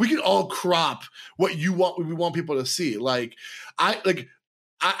up. Like we can all crop what we want people to see. Like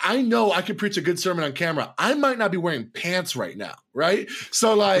I know I can preach a good sermon on camera. I might not be wearing pants right now, right?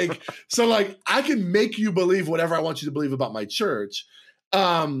 So like I can make you believe whatever I want you to believe about my church.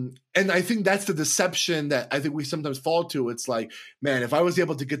 And I think that's the deception that I think we sometimes fall to. It's like, man, if I was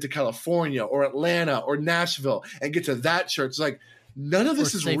able to get to California or Atlanta or Nashville and get to that church, like none of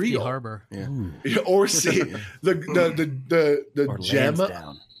this is Safety real. Harbor. Yeah. Or see the gem.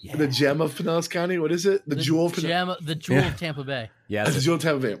 Yeah. The gem of Pinellas County. What is it? The jewel of Tampa Bay. Yeah, the jewel of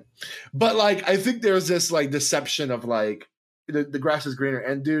Tampa Bay. But like, I think there's this like deception of like the grass is greener.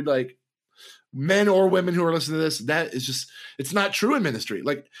 And dude, like men or women who are listening to this, that is just, it's not true in ministry.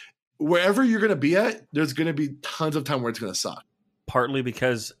 Like wherever you're going to be at, there's going to be tons of time where it's going to suck. Partly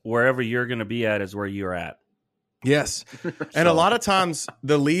because wherever you're going to be at is where you're at. Yes. And a lot of times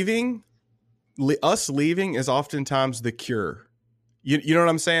us leaving is oftentimes the cure. You know what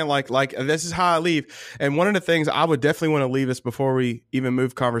I'm saying? Like this is how I leave. And one of the things I would definitely want to leave us before we even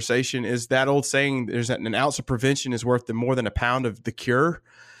move conversation is that old saying, there's an ounce of prevention is worth more than a pound of the cure.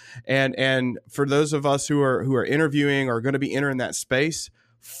 And for those of us who are interviewing or going to be entering that space,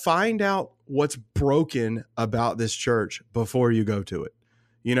 find out what's broken about this church before you go to it.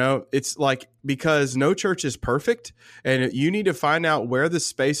 You know, it's like, because no church is perfect, and you need to find out where the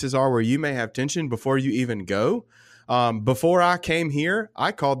spaces are where you may have tension before you even go. Before I came here,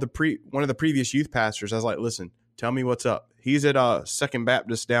 I called one of the previous youth pastors. I was like, listen, tell me what's up. He's at Second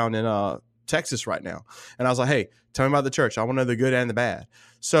Baptist down in Texas right now. And I was like, hey, tell me about the church. I want to know the good and the bad.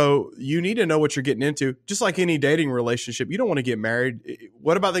 So you need to know what you're getting into. Just like any dating relationship, you don't want to get married.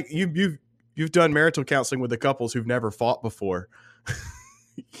 What about you've done marital counseling with the couples who've never fought before?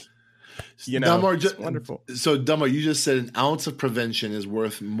 You know, Delmar, it's wonderful. So Delmar, you just said an ounce of prevention is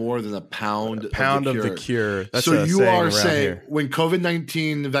worth more than a pound of the cure. That's so a you saying are around saying here. when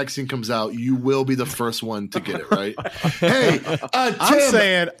COVID-19 vaccine comes out, you will be the first one to get it, right? Hey, Tim, I'm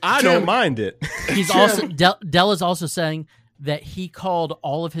saying I don't mind it. He's also Dell is also saying that he called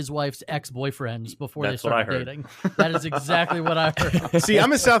all of his wife's ex-boyfriends before That's they what I started heard. dating. That is exactly what I heard. See,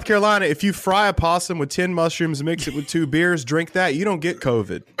 I'm in South Carolina. If you fry a possum with 10 mushrooms, mix it with 2 beers, drink that, you don't get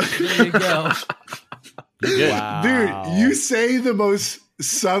COVID. There you go. Wow. dude, you say the most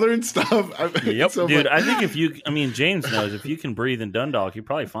Southern stuff. Yep, so Dude, much. I think James knows if you can breathe in Dundalk, you're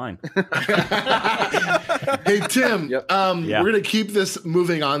probably fine. Hey Tim, Yep. Yeah. we're gonna keep this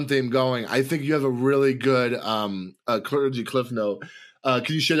moving on theme going. I think you have a really good clergy cliff note. Can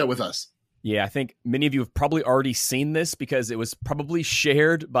you share that with us? Yeah, I think many of you have probably already seen this because it was probably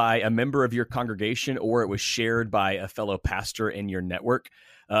shared by a member of your congregation or it was shared by a fellow pastor in your network.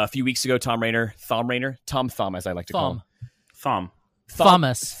 A few weeks ago, Tom Thom, as I like to call him. Thom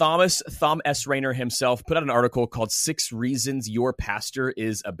S. Rayner himself put out an article called 6 Reasons Your Pastor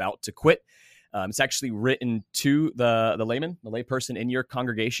is About to Quit. It's actually written to the layman, the layperson in your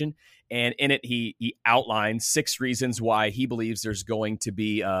congregation. And in it, he outlines 6 reasons why he believes there's going to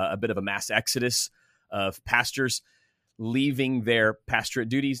be a bit of a mass exodus of pastors leaving their pastorate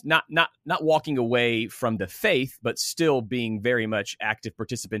duties, not walking away from the faith, but still being very much active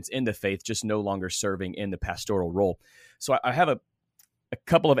participants in the faith, just no longer serving in the pastoral role. So I have a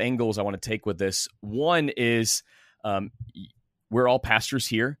couple of angles I want to take with this. One is we're all pastors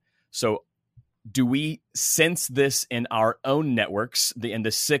here. So do we sense this in our own networks? And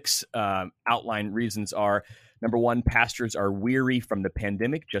the 6 outline reasons are, number 1, pastors are weary from the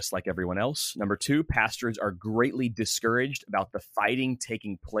pandemic, just like everyone else. Number 2, pastors are greatly discouraged about the fighting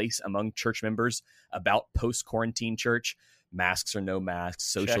taking place among church members about post-quarantine church. Masks or no masks,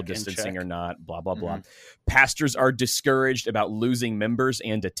 social distancing or not, blah, blah, blah. Pastors are discouraged about losing members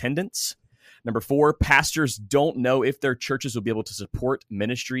and attendance. Number 4, pastors don't know if their churches will be able to support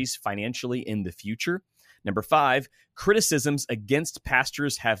ministries financially in the future. Number 5, criticisms against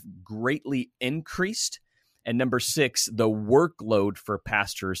pastors have greatly increased. And number 6, the workload for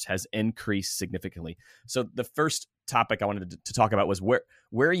pastors has increased significantly. So the first topic I wanted to talk about was where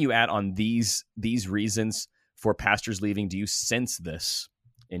are you at on these reasons for pastors leaving? Do you sense this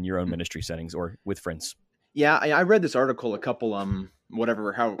in your own ministry settings or with friends? Yeah, I read this article a couple probably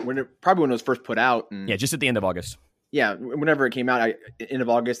when it was first put out. And Yeah, just at the end of August. yeah, whenever it came out, end of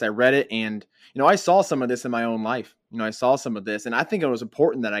August, I read it, and I saw some of this in my own life. I saw some of this, and I think it was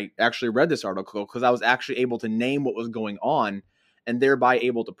important that I actually read this article because I was actually able to name what was going on, and thereby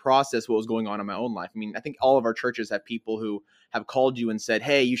able to process what was going on in my own life. I mean, I think all of our churches have people who have called you and said,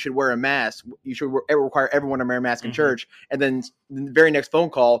 "Hey, you should wear a mask. You should require everyone to wear a mask in church." And then the very next phone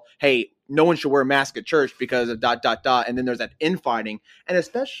call, "Hey, no one should wear a mask at church because of ... And then there's that infighting, and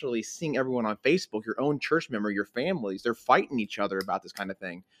especially seeing everyone on Facebook, your own church member, your families, they're fighting each other about this kind of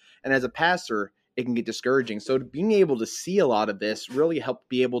thing. And as a pastor, it can get discouraging. So being able to see a lot of this really helped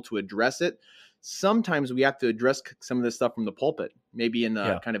be able to address it. Sometimes we have to address some of this stuff from the pulpit, maybe in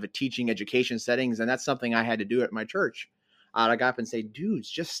kind of a teaching education settings. And that's something I had to do at my church. I got up and say,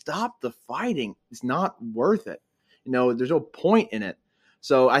 dudes, just stop the fighting. It's not worth it. There's no point in it.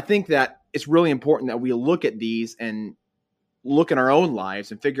 So I think that it's really important that we look at these and look in our own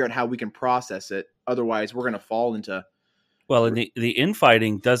lives and figure out how we can process it. Otherwise, we're going to fall into. Well, and the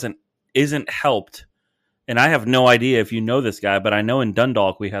infighting isn't helped. And I have no idea if you know this guy, but I know in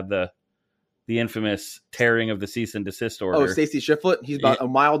Dundalk we had the infamous tearing of the cease and desist order. Oh, Stacy Shiflett. He's about a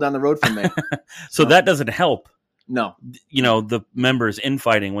mile down the road from me. So that doesn't help. No, the members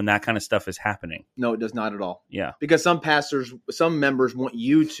infighting when that kind of stuff is happening. No, it does not at all. Yeah. Because some members want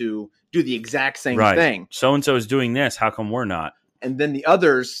you to do the exact same thing. So-and-so is doing this. How come we're not? And then the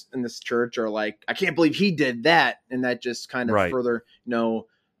others in this church are like, I can't believe he did that. And that just kind of further,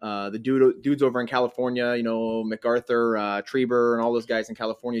 the dudes over in California, MacArthur, Trieber, and all those guys in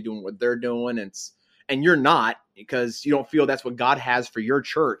California doing what they're doing. And you're not, because you don't feel that's what God has for your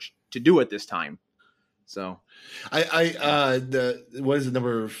church to do at this time. So what is it,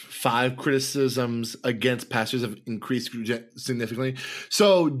 number 5, criticisms against pastors have increased significantly.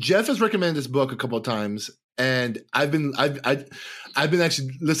 So Jeff has recommended this book a couple of times, and I've been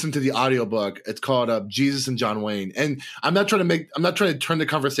actually listening to the audiobook. It's called Jesus and John Wayne. And I'm not trying to turn the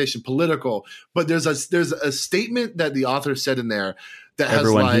conversation political, but there's a statement that the author said in there that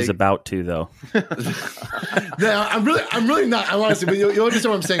everyone he's about to, though. No, I'm really not. I want to say, but you'll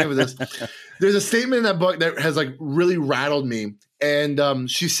understand what I'm saying with this. There's a statement in that book that has really rattled me, and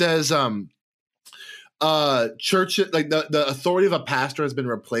she says, church, like the authority of a pastor has been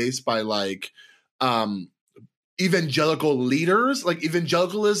replaced by like evangelical leaders, like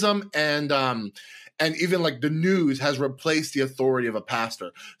evangelicalism and even like the news has replaced the authority of a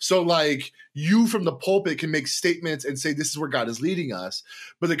pastor. So like you from the pulpit can make statements and say, this is where God is leading us.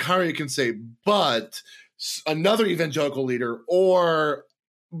 But the congregation can say, but another evangelical leader or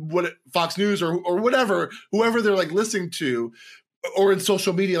what Fox News or whatever, whoever they're like listening to or in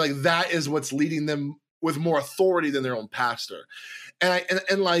social media, like that is what's leading them with more authority than their own pastor.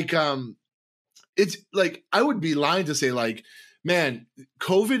 And like, it's like, I would be lying to say like, man,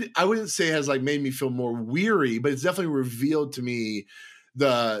 COVID, I wouldn't say has like made me feel more weary, but it's definitely revealed to me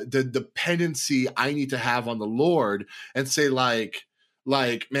the dependency I need to have on the Lord and say like,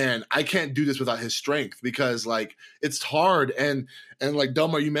 man, I can't do this without his strength because like it's hard. And like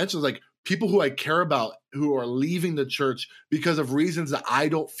Delmar, you mentioned like people who I care about who are leaving the church because of reasons that I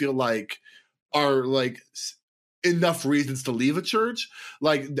don't feel like are like enough reasons to leave a church.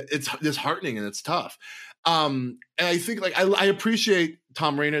 Like it's disheartening and it's tough. And I think like I appreciate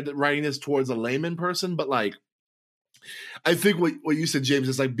Tom Rainer writing this towards a layman person, but like I think what you said, James,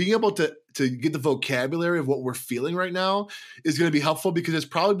 is like being able to get the vocabulary of what we're feeling right now is going to be helpful because there's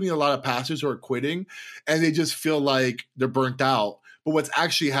probably been a lot of pastors who are quitting and they just feel like they're burnt out. But what's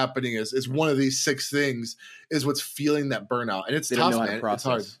actually happening is one of these 6 things is what's feeling that burnout. And it's tough, man. It's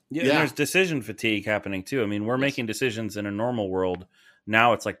hard. Yeah, and there's decision fatigue happening too. I mean, we're making decisions in a normal world.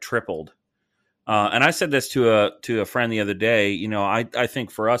 Now it's like tripled. And I said this to a friend the other day. You know, I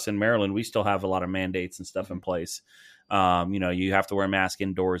think for us in Maryland, we still have a lot of mandates and stuff in place. You know, you have to wear a mask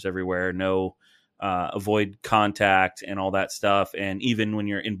indoors everywhere, avoid contact and all that stuff. And even when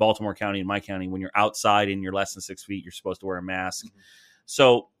you're in Baltimore County, in my county, when you're outside and you're less than 6 feet, you're supposed to wear a mask. Mm-hmm.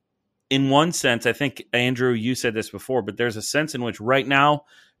 So in one sense, I think, Andrew, you said this before, but there's a sense in which right now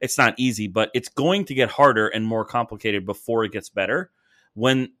it's not easy, but it's going to get harder and more complicated before it gets better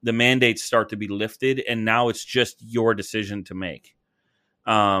when the mandates start to be lifted. And now it's just your decision to make.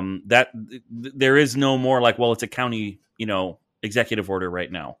 That there is no more like, well, it's a county, you know, executive order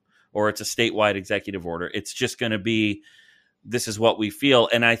right now, or it's a statewide executive order. It's just going to be, this is what we feel.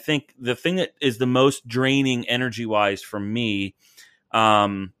 And I think the thing that is the most draining energy wise for me,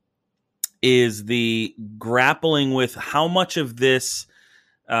 is the grappling with how much of this,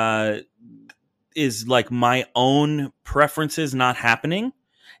 is like my own preferences not happening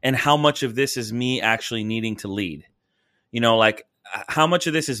and how much of this is me actually needing to lead, you know, like, how much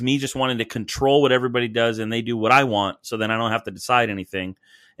of this is me just wanting to control what everybody does and they do what I want so then I don't have to decide anything?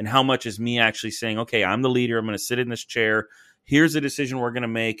 And how much is me actually saying, okay, I'm the leader. I'm going to sit in this chair. Here's a decision we're going to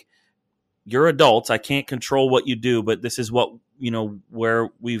make. You're adults. I can't control what you do, but this is what, you know, where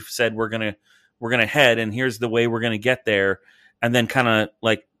we've said we're going to head, and here's the way we're going to get there. And then kind of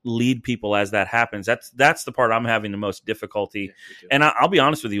like lead people as that happens. That's the part I'm having the most difficulty. Yeah, and I'll be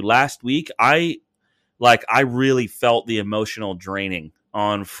honest with you, last week, I really felt the emotional draining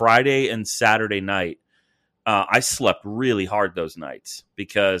on Friday and Saturday night. I slept really hard those nights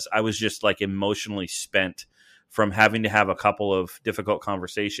because I was just like emotionally spent from having to have a couple of difficult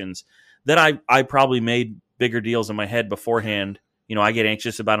conversations that I probably made bigger deals in my head beforehand. You know, I get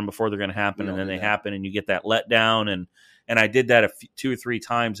anxious about them before they're going to happen, and then they happen, and you get that letdown. And I did that 2 or 3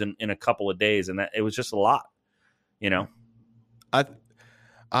 times in a couple of days, and that it was just a lot, you know.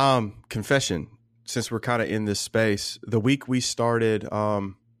 Confession. Since we're kind of in this space, the week we started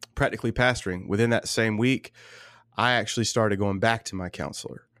practically pastoring, within that same week, I actually started going back to my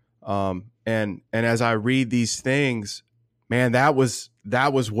counselor. And as I read these things, man, that was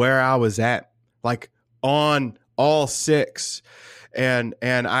where I was at, like on all 6. And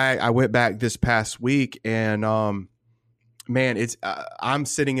I went back this past week, and man, it's I'm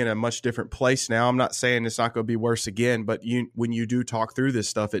sitting in a much different place now. I'm not saying it's not going to be worse again, but when you do talk through this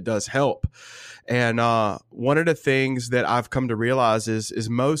stuff, it does help. And one of the things that I've come to realize is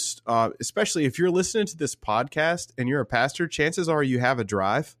most, especially if you're listening to this podcast and you're a pastor, chances are you have a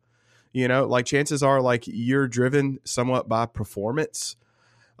drive. You know, like chances are like you're driven somewhat by performance.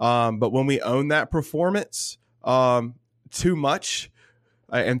 But when we own that performance too much,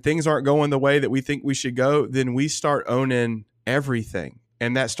 and things aren't going the way that we think we should go, then we start owning everything.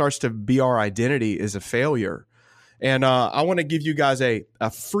 And that starts to be our identity as a failure. And I want to give you guys a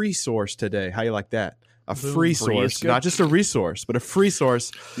free source today. How you like that? A free source, not just a resource, but a free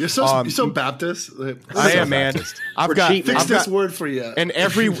source. You're so Baptist. I am, man. I've got this word for you. And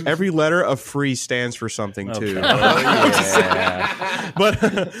every letter of free stands for something too.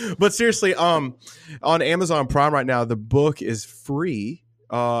 But seriously, on Amazon Prime right now, the book is free.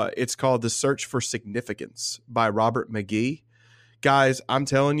 It's called The Search for Significance by Robert McGee. Guys, I'm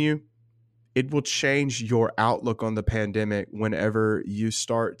telling you, it will change your outlook on the pandemic whenever you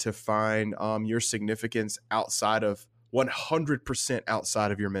start to find your significance outside of 100%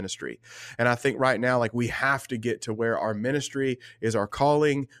 outside of your ministry. And I think right now, like, we have to get to where our ministry is our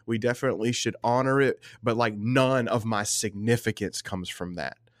calling. We definitely should honor it, but like none of my significance comes from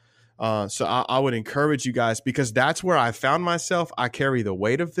that. So I would encourage you guys, because that's where I found myself. I carry the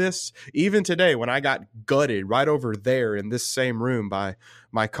weight of this. Even today, when I got gutted right over there in this same room by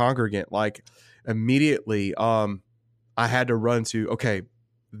my congregant, like, immediately I had to run to, okay,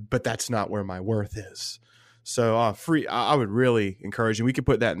 but that's not where my worth is. So I would really encourage you. We could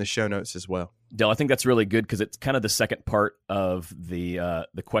put that in the show notes as well. Del, I think that's really good because it's kind of the second part of the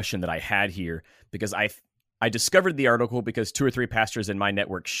question that I had here, because I discovered the article because 2 or 3 pastors in my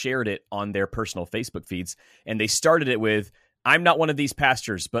network shared it on their personal Facebook feeds, and they started it with, "I'm not one of these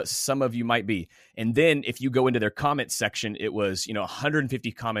pastors, but some of you might be." And then if you go into their comment section, it was,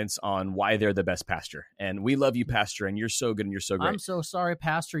 150 comments on why they're the best pastor. And we love you, pastor, and you're so good and you're so great. I'm so sorry,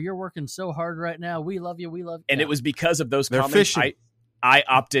 pastor. You're working so hard right now. We love you. We love you. And it was because of those They're comments fishing. I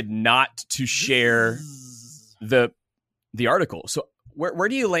opted not to share the article. So where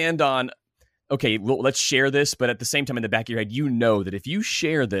do you land on, okay, well, let's share this, but at the same time in the back of your head, that if you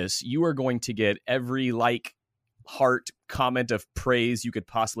share this, you are going to get every heart comment of praise you could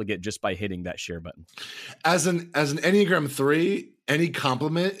possibly get just by hitting that share button. As an Enneagram 3, any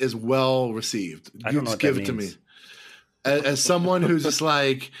compliment is well received. I You don't know just what give that it to me. means. As someone who's just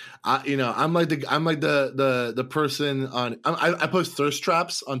like, I'm like the person on. I post thirst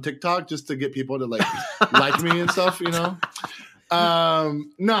traps on TikTok just to get people to like me and stuff. No,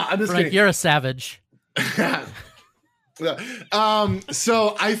 I'm just Frank, kidding. you're a savage. Yeah.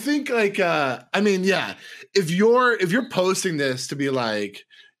 So I think if you're posting this to be like,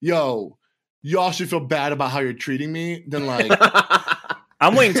 yo, y'all should feel bad about how you're treating me, then like,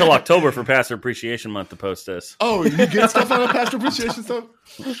 I'm waiting until October for Pastor Appreciation Month to post this. oh, you get stuff out of pastor appreciation stuff?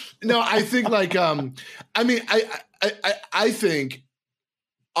 No, I think I think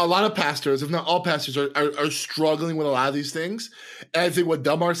a lot of pastors, if not all pastors, are struggling with a lot of these things. And I think what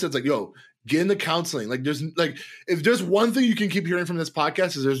Delmar said is like, yo, get into counseling. Like, if there's one thing you can keep hearing from this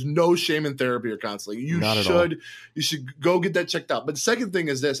podcast is there's no shame in therapy or counseling. You should go get that checked out. But the second thing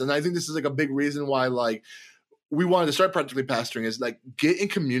is this, and I think this is like a big reason why we wanted to start Practically Pastoring, is get in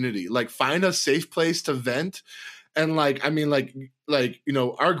community, find a safe place to vent. And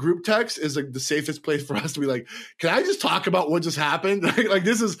our group text is the safest place for us to be like, can I just talk about what just happened?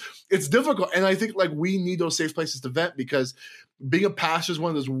 It's difficult. And I think we need those safe places to vent, because being a pastor is one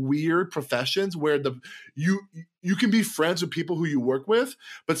of those weird professions where you can be friends with people who you work with,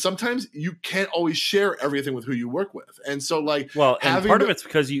 but sometimes you can't always share everything with who you work with. And so and part of it's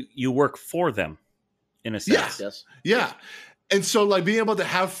because you work for them in a sense. Yes. Yeah. And so being able to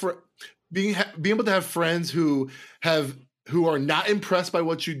have being able to have friends who are not impressed by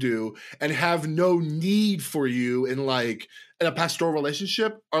what you do and have no need for you in a pastoral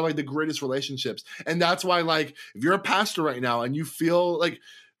relationship are the greatest relationships. And that's why if you're a pastor right now and you feel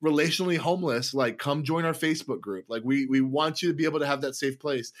relationally homeless, come join our Facebook group. We want you to be able to have that safe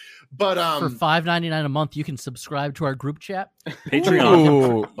place. But for $5.99 a month, you can subscribe to our group chat. Patreon.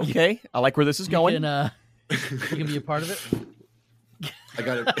 Ooh, okay, I like where this is going. You can be a part of it. I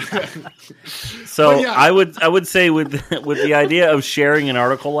got it. So yeah. I would say with the idea of sharing an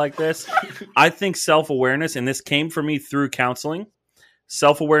article like this, I think self-awareness, and this came for me through counseling,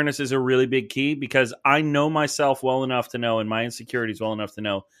 self-awareness is a really big key, because I know myself well enough to know, and my insecurities well enough to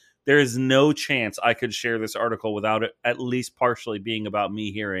know, there is no chance I could share this article without it at least partially being about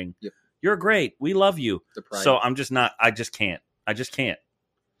me hearing, Yep. You're great, we love you. The pride. So I just can't.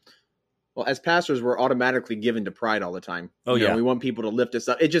 Well, as pastors, we're automatically given to pride all the time. Oh, yeah. We want people to lift us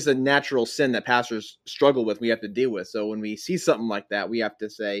up. It's just a natural sin that pastors struggle with. We have to deal with. So when we see something like that, we have to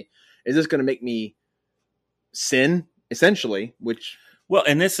say, is this going to make me sin? Essentially, Well,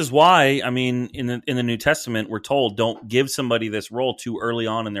 and this is why, in the New Testament, we're told don't give somebody this role too early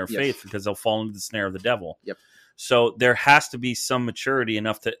on in their faith, because they'll fall into the snare of the devil. Yep. So there has to be some maturity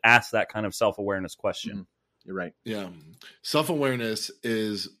enough to ask that kind of self-awareness question. Mm-hmm. You're right. Yeah. Self-awareness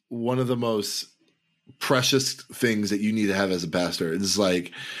is one of the most precious things that you need to have as a pastor. It's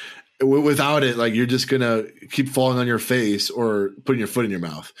without it, you're just going to keep falling on your face or putting your foot in your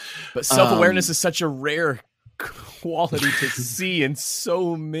mouth. But self-awareness is such a rare quality to see in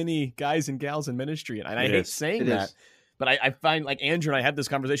so many guys and gals in ministry. And I hate saying that. But I find Andrew and I have this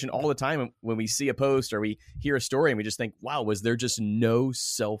conversation all the time when we see a post or we hear a story and we just think, wow, was there just no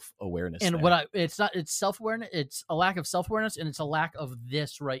self-awareness? And there? it's self-awareness. It's a lack of self-awareness, and it's a lack of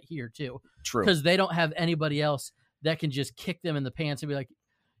this right here too. True. Because they don't have anybody else that can just kick them in the pants and be like,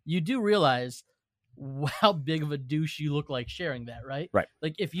 you do realize how big of a douche you look like sharing that, right? Right.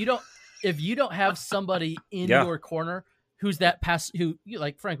 Like if you don't have somebody in Yeah. your corner who's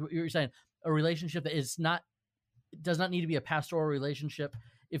like Frank, what you were saying, a relationship that does not need to be a pastoral relationship.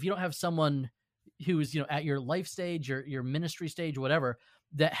 If you don't have someone who is, at your life stage, your ministry stage, whatever,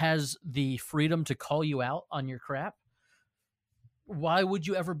 that has the freedom to call you out on your crap, why would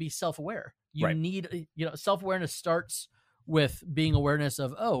you ever be self-aware? You Right. need, self-awareness starts with being awareness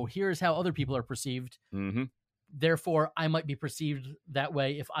of, oh, here's how other people are perceived. Mm-hmm. Therefore, I might be perceived that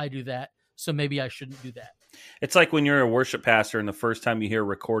way if I do that. So maybe I shouldn't do that. It's like when you're a worship pastor and the first time you hear a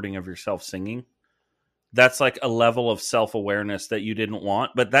recording of yourself singing, that's like a level of self-awareness that you didn't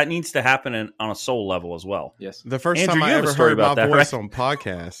want, but that needs to happen on a soul level as well. Yes. The first Andrew, time you I have a ever story heard my about that, voice right? on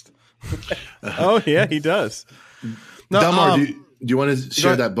podcast. Oh yeah, he does. No, Delmar, do you want to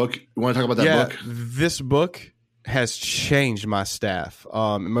share ahead. that book? You want to talk about that book? This book has changed my staff.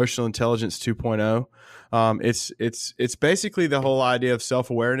 Emotional Intelligence 2.0. It's basically the whole idea of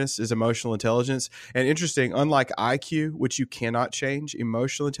self-awareness is emotional intelligence. And interesting, unlike IQ, which you cannot change,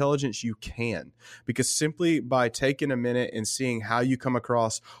 emotional intelligence you can. Because simply by taking a minute and seeing how you come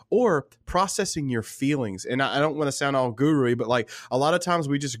across or processing your feelings. And I don't want to sound all guru-y, but like a lot of times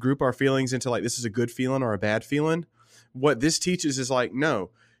we just group our feelings into like this is a good feeling or a bad feeling. What this teaches is like,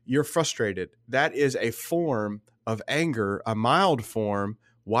 no, you're frustrated. That is a form of anger, a mild form.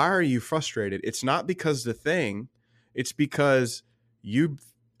 Why are you frustrated? It's not because the thing, it's because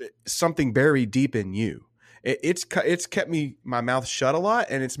something buried deep in you. It's kept my mouth shut a lot,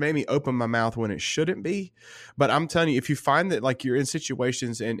 and it's made me open my mouth when it shouldn't be. But I'm telling you, if you find that like you're in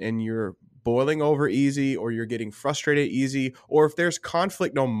situations and you're boiling over easy, or you're getting frustrated easy, or if there's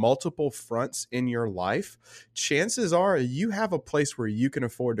conflict on multiple fronts in your life, chances are you have a place where you can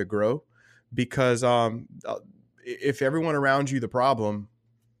afford to grow, because if everyone around you the problem,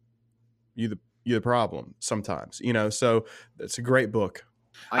 you're the problem sometimes, so it's a great book.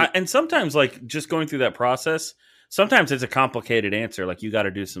 And sometimes, like, just going through that process, sometimes it's a complicated answer. Like, you got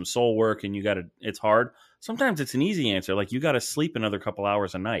to do some soul work and it's hard. Sometimes it's an easy answer. Like, you got to sleep another couple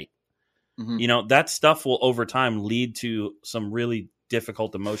hours a night. Mm-hmm. That stuff will over time lead to some really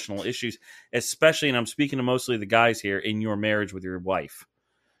difficult emotional issues, especially, and I'm speaking to mostly the guys here, in your marriage with your wife.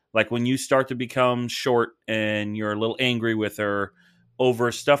 Like, when you start to become short and you're a little angry with her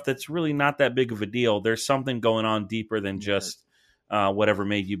over stuff that's really not that big of a deal, there's something going on deeper than just whatever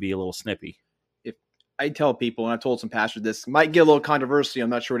made you be a little snippy. If I tell people, and I've told some pastors this, might get a little controversial. I'm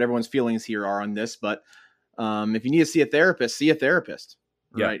not sure what everyone's feelings here are on this, but if you need to see a therapist,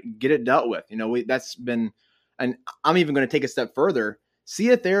 Yeah. right? Get it dealt with. That's been, and I'm even going to take a step further. See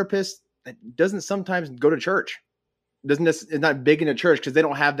a therapist that doesn't sometimes go to church. Is not big into church because they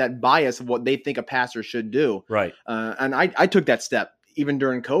don't have that bias of what they think a pastor should do. Right. And I took that step even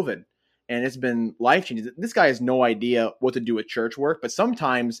during COVID, and it's been life-changing. This guy has no idea what to do with church work, but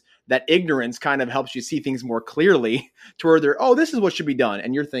sometimes that ignorance kind of helps you see things more clearly to where this is what should be done.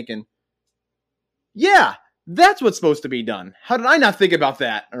 And you're thinking, yeah, that's what's supposed to be done. How did I not think about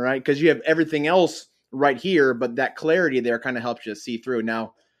that? All right. Because you have everything else right here, but that clarity there kind of helps you see through.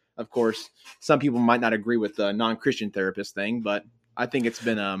 Now, of course, some people might not agree with the non-Christian therapist thing, but I think it's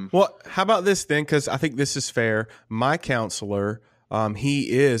been Well, how about this then? Because I think this is fair. My counselor,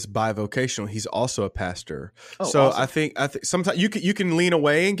 he is bivocational. He's also a pastor. Oh, so awesome. I think sometimes you can lean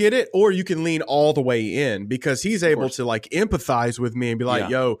away and get it, or you can lean all the way in, because he's able course. to like empathize with me and be like, Yeah,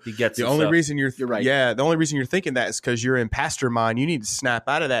 "Yo, he gets the the only stuff. reason you're right. Yeah, the only reason you're thinking that is because you're in pastor mind. You need to snap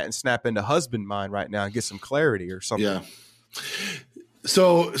out of that and snap into husband mind right now and get some clarity or something." Yeah.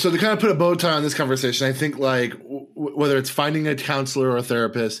 So to kind of put a bow tie on this conversation, I think like whether it's finding a counselor or a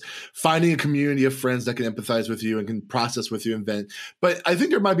therapist, finding a community of friends that can empathize with you and can process with you and vent. But I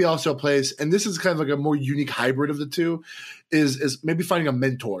think there might be also a place, and this is kind of like a more unique hybrid of the two, is maybe finding a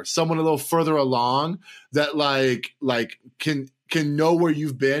mentor, someone a little further along that like can know where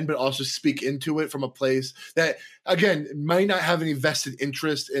you've been, but also speak into it from a place that, again, might not have any vested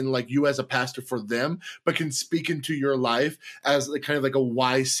interest in like you as a pastor for them, but can speak into your life as like, kind of like a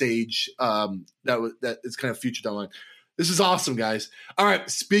wise sage that is kind of future down the line. This is awesome, guys. All right.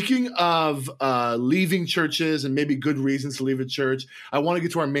 Speaking of leaving churches and maybe good reasons to leave a church, I want to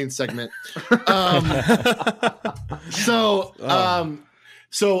get to our main segment. So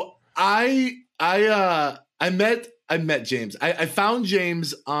I met James. I found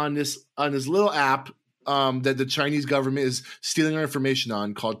James on this little app that the Chinese government is stealing our information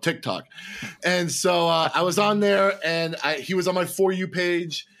on, called TikTok. And so I was on there, and he was on my For You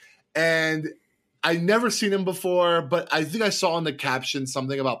page, and I never seen him before, but I think I saw in the caption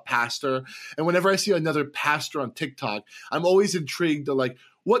something about pastor. And whenever I see another pastor on TikTok, I'm always intrigued to like,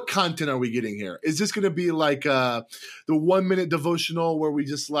 what content are we getting here? Is this going to be like the 1 minute devotional where we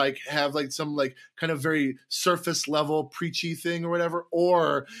just like have like some like kind of very surface level preachy thing or whatever?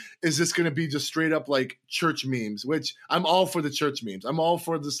 Or is this going to be just straight up like church memes, which I'm all for the church memes. I'm all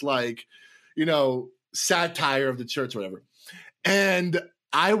for this like, you know, satire of the church or whatever. And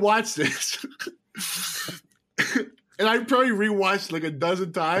I watched this and I probably rewatched like a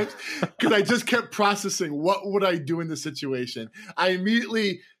dozen times because I just kept processing what would I do in this situation. I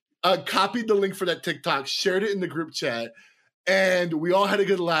immediately copied the link for that TikTok, shared it in the group chat, and we all had a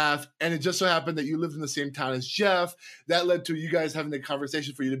good laugh. And it just so happened that you lived in the same town as Jeff. That led to you guys having the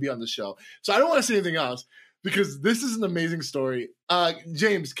conversation for you to be on the show. So I don't want to say anything else because this is an amazing story.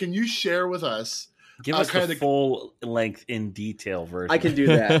 James, can you share with us? Give us the full length in detail version. I can do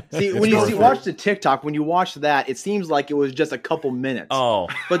that. See, when you watch the TikTok, when you watch that, it seems like it was just a couple minutes. Oh.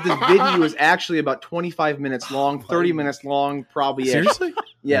 But this video is actually about 25 minutes long, 30 minutes long, probably. Seriously?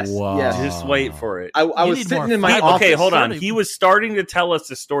 Yes. Wow. Yes. Just wait for it. I was sitting in my office. Okay, hold on. He was starting to tell us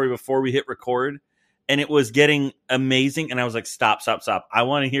the story before we hit record, and it was getting amazing. And I was like, stop. I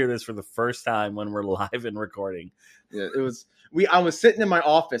want to hear this for the first time when we're live and recording. Yeah, it was. I was sitting in my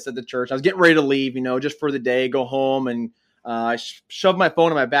office at the church. I was getting ready to leave, you know, just for the day, go home, and I shoved my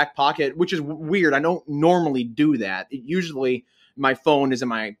phone in my back pocket, which is weird. I don't normally do that. Usually, my phone is in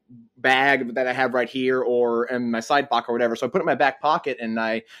my bag that I have right here, or in my side pocket or whatever. So I put it in my back pocket, and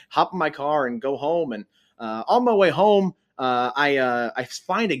I hop in my car and go home. And on my way home, I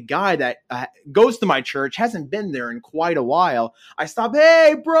find a guy that goes to my church, hasn't been there in quite a while. I stop,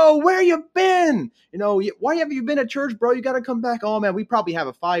 hey, bro, where you been? You know, why haven't you been at church, bro? You got to come back. Oh, man, we probably have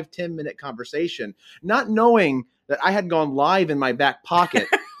a 5-10 minute conversation, not knowing that I had gone live in my back pocket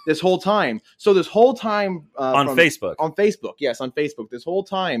this whole time. So this whole time on Facebook. On Facebook, yes, on Facebook. This whole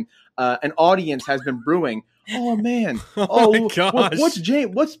time, an audience has been brewing. Oh man! Oh, my gosh.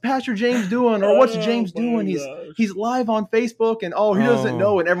 What's Pastor James doing? Or what's James doing? He's live on Facebook, and he doesn't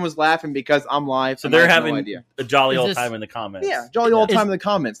know, and everyone's laughing because I'm live. So they're having a jolly old time in the comments. Yeah, jolly old time in the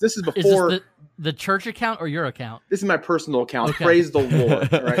comments. This is before the church account or your account. This is my personal account. Okay. Praise the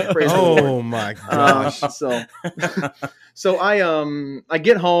Lord. Right? Praise the Lord. Oh my gosh! So I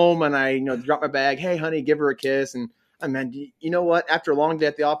get home and I drop my bag. Hey, honey, give her a kiss, and man, you know what? After a long day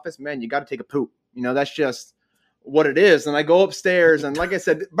at the office, man, you got to take a poop. That's just what it is. And I go upstairs, and like I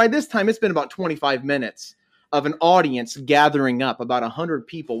said, by this time it's been about 25 minutes of an audience gathering up, about 100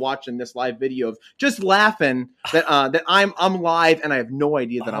 people watching this live video of just laughing that I'm live, and I have no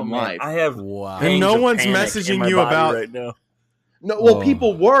idea that I'm live. I have and no one's messaging you about right now. No, well,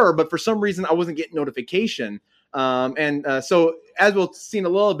 people were, but for some reason I wasn't getting notification. So as we'll see in a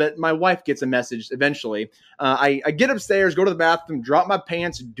little bit, my wife gets a message eventually. I get upstairs, go to the bathroom, drop my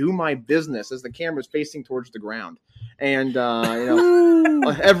pants, do my business as the camera's facing towards the ground. And,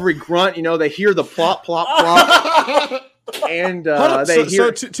 every grunt, they hear the plop, plop, plop. And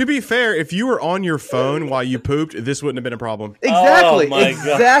to be fair, if you were on your phone while you pooped, this wouldn't have been a problem. Exactly. Oh my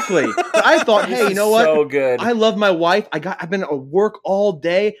exactly. So I thought, hey, you know what? So good. I love my wife. I've been at work all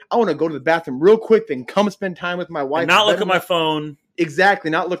day. I want to go to the bathroom real quick, then come spend time with my wife. And not look at my phone. Exactly,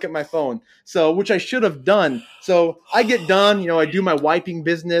 not look at my phone. So, which I should have done. So I get done, I do my wiping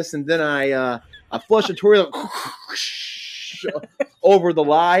business, and then I flush the toilet over the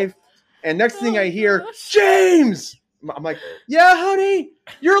live. And next thing I hear, James! I'm like, yeah, honey,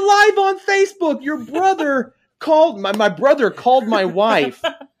 you're live on Facebook. Your brother called my brother called my wife,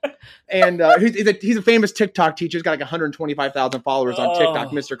 and he's a famous TikTok teacher. He's got like 125,000 followers on TikTok,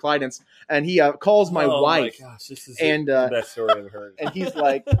 Mr. Clydence, and he calls my wife. My gosh, this is the best story I've heard. And he's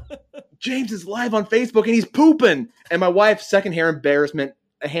like, James is live on Facebook and he's pooping, and my wife, secondhand embarrassment,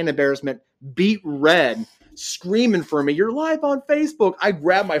 beat red, screaming for me, you're live on Facebook. I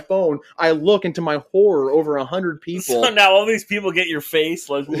grab my phone, I look, into my horror, over 100 people. So now all these people get your face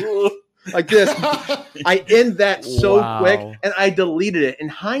like this. I end that so quick, and I deleted it. In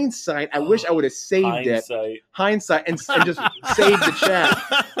hindsight, I wish I would have saved it. Hindsight, and just saved the chat.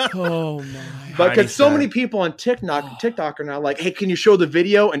 Oh my! But because so many people on TikTok are now like, hey, can you show the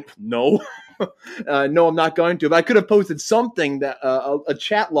video? And no. No, I'm not going to. But I could have posted something that a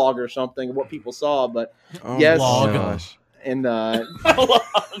chat log or something of what people saw. But yes, gosh. And I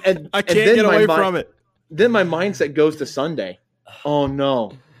can't get away from it. Then my mindset goes to Sunday. Oh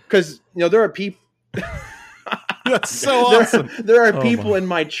no, because there are people. That's so awesome. There are Oh people my. in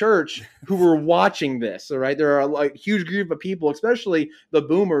my church who were watching this. All right, there are like huge group of people, especially the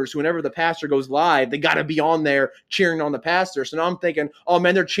boomers. Whenever the pastor goes live, they got to be on there cheering on the pastor. So now I'm thinking, oh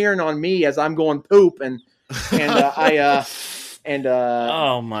man, they're cheering on me as I'm going poop, and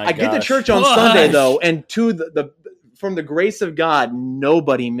Oh my! I get to gosh. church on Sunday though, and to the from the grace of God,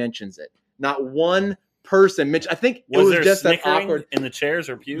 nobody mentions it. Not one person mentioned. I think Was it was there just that snickering awkward. in the chairs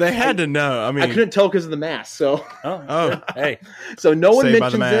or pews? They had to know. I I mean, couldn't tell because of the mask. So oh, hey, so no one Saved by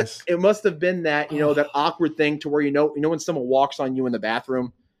the mentions it. mask. It must have been that that awkward thing to where you know when someone walks on you in the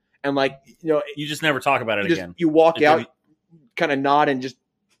bathroom, and like you just never talk about it again. you walk It out, didn't- kind of nod, and it's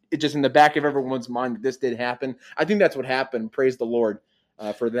just in the back of everyone's mind that this did happen. I think that's what happened. Praise the Lord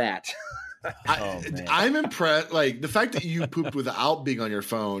for that. man. I'm impressed. Like the fact that you pooped without being on your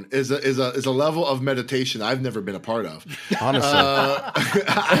phone is a level of meditation I've never been a part of. honestly.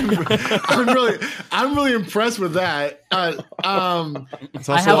 I'm really impressed with that. That's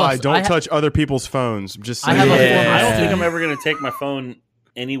I also have why a- don't I ha- touch other people's phones. Just I saying. have a Yeah. former I don't think student- I'm ever going to take my phone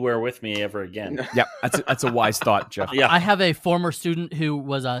anywhere with me ever again. Yep, that's a wise thought, Jeff. Yeah, I have a former student who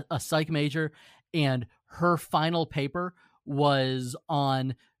was a psych major, and her final paper was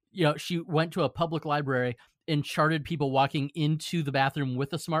on, she went to a public library and charted people walking into the bathroom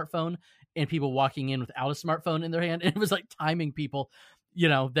with a smartphone and people walking in without a smartphone in their hand. And it was like timing people,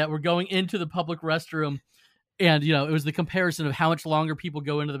 that were going into the public restroom. And, it was the comparison of how much longer people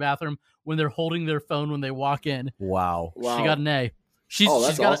go into the bathroom when they're holding their phone when they walk in. Wow. Wow. She got an A. She's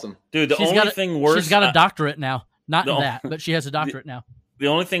that's got awesome. dude. The she's only got a- thing worse, she's got a doctorate now. Not in the- that, but she has a doctorate now. the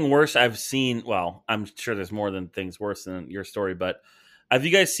only thing worse I've seen. Well, I'm sure there's more than things worse than your story, but have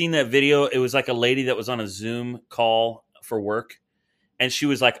you guys seen that video? It was like a lady that was on a Zoom call for work, and she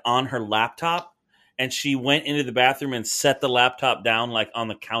was like on her laptop, and she went into the bathroom and set the laptop down like on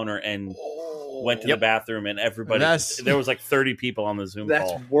the counter and went to the bathroom, and everybody. There was like 30 people on the Zoom That's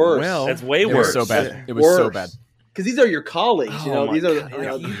call. worse. Well, That's way It worse. was so bad. It was so bad. Because these are your colleagues. Oh my These are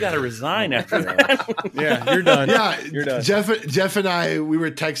God. You got to resign after that. Yeah, you're done. Yeah, You're done. Jeff and I, we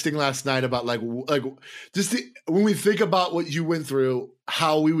were texting last night about like just when we think about what you went through,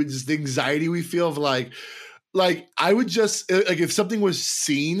 how we would just the anxiety we feel of like I would just like if something was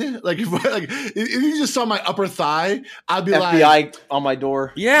seen, like if you just saw my upper thigh, I'd be FBI like, on my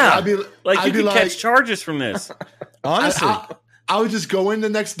door. Yeah, I'd be like I'd you be could like, catch charges from this. Honestly, I would just go in the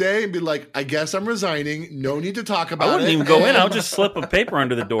next day and be like, I guess I'm resigning. No need to talk about I it. wouldn't even go in. I would And- just slip a paper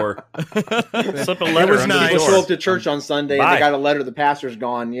under the door. Slip a It letter was under nice. the People show door. up to church on Sunday Bye. and they got a letter. The pastor's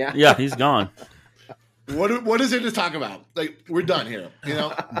gone. Yeah. Yeah, he's gone. What is there to talk about? Like we're done here.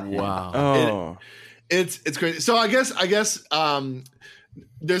 Wow. oh, It's crazy. So I guess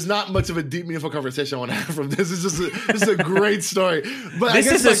there's not much of a deep, meaningful conversation I want to have from this. This is a great story. But This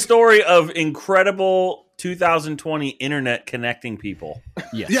I guess is a story of incredible 2020 internet connecting people.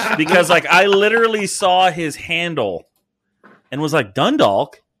 Yes. yeah, Because like I literally saw his handle and was like,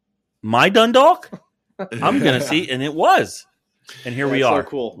 Dundalk? My Dundalk? I'm gonna see, and it was. And here we That's so are,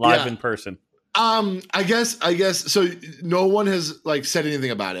 cool. live Yeah. in person. I guess so. No one has like said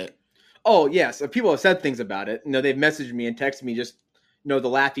anything about it. Oh yes, people have said things about it. They've messaged me and texted me just the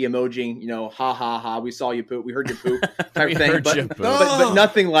laughy emoji. Ha ha ha. We saw you poop. We heard you poop type We thing. heard But, you poop. but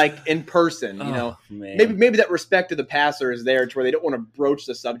nothing like in person. Oh, man. Maybe that respect to the pastor is there to where they don't want to broach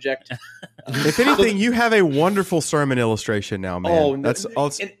the subject. if anything, you have a wonderful sermon illustration now, man. Oh, That's all.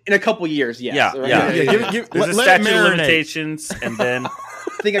 It's- In a couple years, yes. Yeah, Right? yeah. give- There's a let statute it of marinate. limitations, and then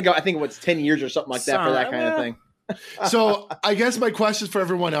I think what's 10 years or something like that for that kind of thing. So I guess my question for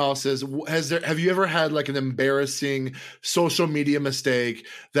everyone else is: have you ever had like an embarrassing social media mistake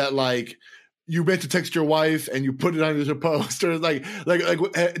that like you meant to text your wife and you put it on your post, or like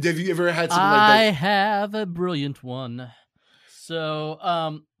have you ever had something I like have a brilliant one.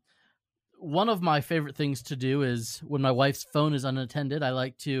 So, one of my favorite things to do is when my wife's phone is unattended, I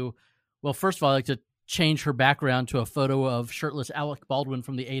like to, first of all, I like to change her background to a photo of shirtless Alec Baldwin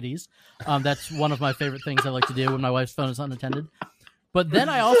from the 80s. That's one of my favorite things I like to do when my wife's phone is unattended. But then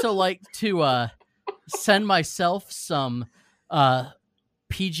I also like to send myself some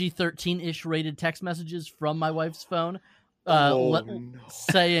PG-13-ish rated text messages from my wife's phone.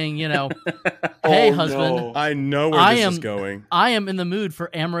 Saying, hey, husband, no. I know where I this am- is going. I am in the mood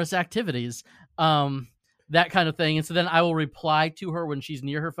for amorous activities. That kind of thing. And so then I will reply to her when she's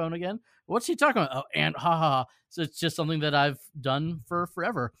near her phone again. What's he talking about? Oh, and ha ha ha. So it's just something that I've done for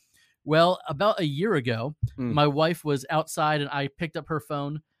forever. Well, about a year ago, my wife was outside and I picked up her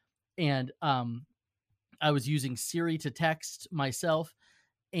phone and I was using Siri to text myself,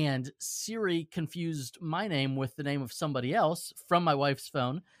 and Siri confused my name with the name of somebody else from my wife's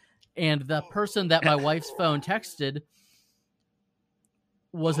phone. and the person that my wife's phone texted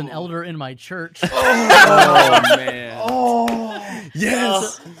was an elder in my church. Oh man.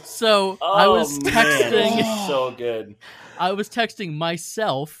 Yes. So I was texting. Man, so good. I was texting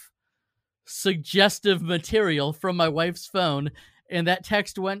myself suggestive material from my wife's phone, and that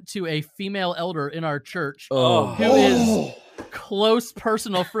text went to a female elder in our church who is close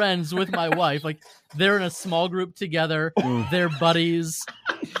personal friends with my wife. Like, they're in a small group together. They're buddies.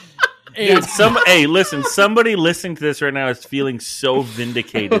 Dude, listen, somebody listening to this right now is feeling so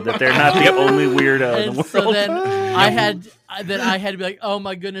vindicated that they're not the only weirdo in the And world. so then I had to be like, oh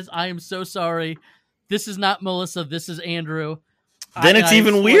my goodness, I am so sorry. This is not Melissa. This is Andrew. Then it's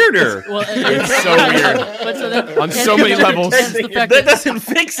even weirder. Well, It's so weird. But so then, On so many levels. and it's the fact That doesn't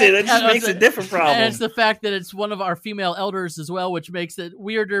fix it. It just and makes a different problem. And it's the fact that it's one of our female elders as well, which makes it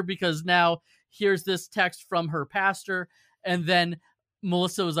weirder because now here's this text from her pastor, and then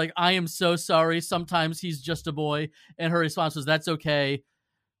Melissa was like, I am so sorry. Sometimes he's just a boy. And her response was, that's okay.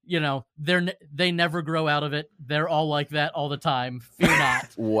 You know, they never grow out of it. They're all like that all the time. Fear not.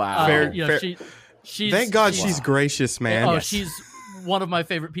 Wow. Fair- You know, she's Thank God she's gracious, man. Oh, she's one of my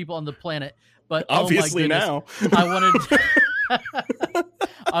favorite people on the planet. But Obviously oh my goodness, now.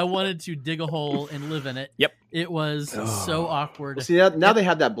 I wanted to dig a hole and live in it. Yep. It was so awkward. See, now they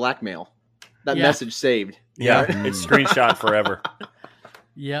have that blackmail, that Yeah. message saved. yeah, Right? it's screenshot forever.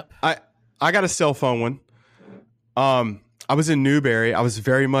 Yep. I got a cell phone one. I was in Newberry. I was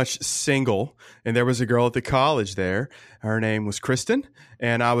very much single, and there was a girl at the college there. Her name was Kristen,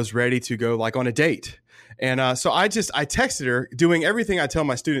 and I was ready to go like on a date. And so I texted her, doing everything I tell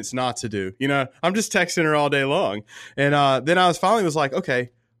my students not to do. You know, I'm just texting her all day long. And then I was like, okay,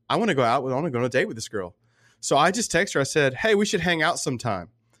 I want to go out. I want to go on a date with this girl. So I just texted her. I said, hey, we should hang out sometime.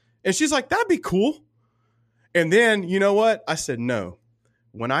 And she's like, that'd be cool. And then, you know what? I said, no.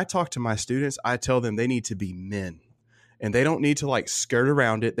 When I talk to my students, I tell them they need to be men, and they don't need to like skirt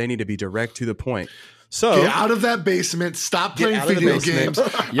around it. They need to be direct to the point. So Get out of that basement. Stop Get playing out of the video basement.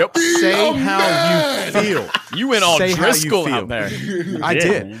 games. Yep. say how you feel. You went all Say how you Driscoll feel. out there. I Yeah,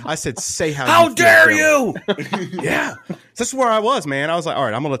 did. man. I said, say how How you feel. dare Bill. you? Yeah. That's where I was, man. I was like, all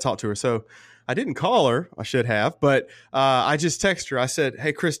right, I'm going to talk to her. So I didn't call her. I should have. But I just texted her. I said,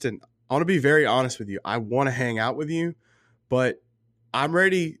 hey, Kristen, I want to be very honest with you. I want to hang out with you, but I'm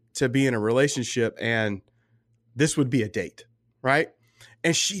ready to be in a relationship, and this would be a date, right?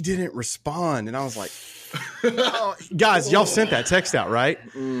 And she didn't respond. And I was like, oh, guys, y'all sent that text out, right?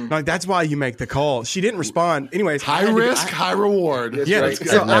 Like, that's why you make the call. She didn't respond. Anyways, High risk, high reward. That's yeah. right.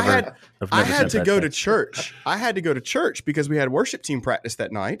 So I've never I had sent to that go to text. church. I had to go to church because we had worship team practice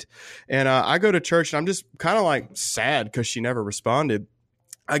that night. And I go to church, and I'm just kind of like sad because she never responded.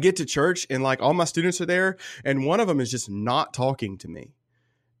 I get to church, and like all my students are there, and one of them is just not talking to me.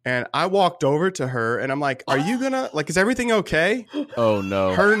 And I walked over to her, and I'm like, are you gonna, like, is everything okay? Oh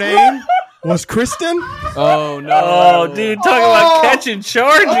no. Her name was Kristen. Oh no. Oh, dude, talk about catching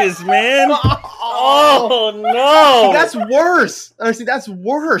charges, man. Oh, no. That's worse. See, that's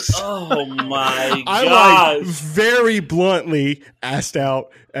worse. Oh, my I like gosh. very bluntly asked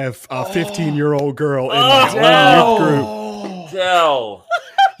out a 15-year-old girl in Oh, my own youth group. Dell.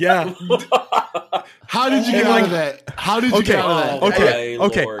 Yeah. How did you get out of that? How did you get out of that? Okay. my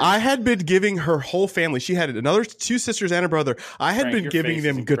Okay. Lord. I had been giving her whole family. She had another 2 sisters and a brother. I had Frank, been your giving face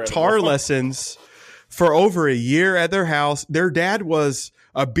them is guitar incredible. lessons for over a year at their house. Their dad was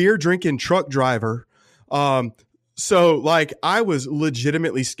a beer drinking truck driver. So like I was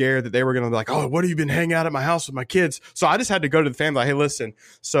legitimately scared that they were going to be like, oh, what have you been hanging out at my house with my kids? So I just had to go to the family. Like, hey, listen,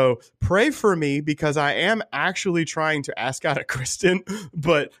 so pray for me because I am actually trying to ask out a Kristen,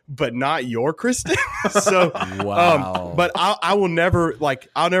 but not your Kristen. So, Wow. but I will never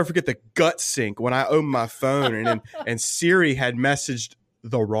I'll never forget the gut sink when I opened my phone and Siri had messaged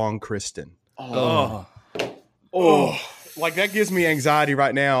the wrong Kristen. Oh. Like that gives me anxiety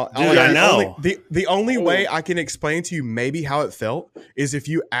right now. Dude, I know. The only way I can explain to you maybe how it felt is if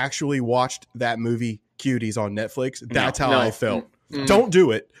you actually watched that movie Cuties on Netflix. That's how No. I felt. Don't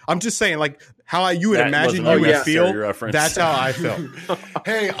do it. I'm just saying like how you would That imagine wasn't you a would feel. necessary reference. That's how I felt.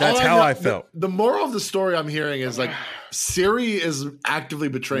 Hey, That's all how know- I felt. The moral of the story I'm hearing is like Siri is actively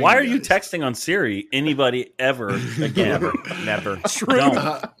betraying. Why are you guys. texting on Siri anybody ever again? Never. True.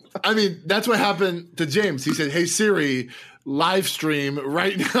 Don't. I mean, that's what happened to James. He said, "Hey Siri, live stream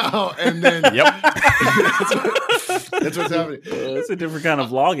right now," and then Yep. that's what's happening. It's a different kind of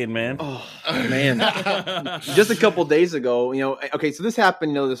vlogging, man. Oh man! Just a couple days ago, okay, so this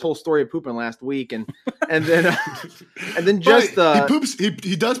happened. This whole story of pooping last week, and then just Right. He poops.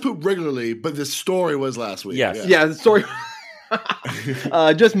 He does poop regularly, but the story was last week. Yes. yeah, the story.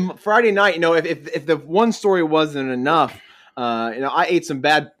 Just Friday night, if the one story wasn't enough, I ate some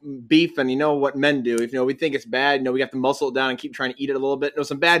bad beef, and you know what men do. If we think it's bad, we have to muscle it down and keep trying to eat it a little bit.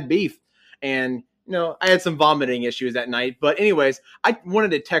 Some bad beef, and I had some vomiting issues that night. But anyways, I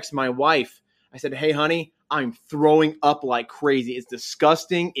wanted to text my wife. I said, "Hey, honey, I'm throwing up like crazy. It's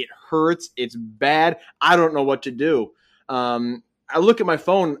disgusting. It hurts. It's bad. I don't know what to do." I look at my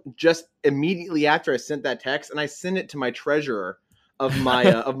phone just immediately after I sent that text, and I sent it to my treasurer of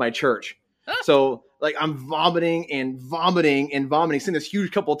my church. So I'm vomiting and vomiting and vomiting. Send this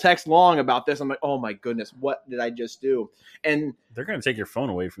huge couple texts long about this. I'm like, oh my goodness, what did I just do? And they're gonna take your phone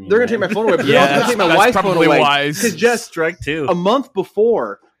away from you. They're gonna take my phone away. But they're also gonna take my wife's phone away. Because just strike two. A month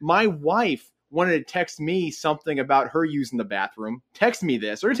before, my wife wanted to text me something about her using the bathroom. Text me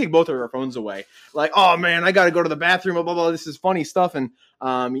this. We're gonna take both of our phones away. Like, oh man, I gotta go to the bathroom. Blah blah blah. This is funny stuff. And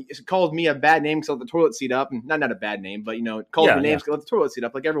it called me a bad name because I let the toilet seat up. And not a bad name, but it called me names because I let the toilet seat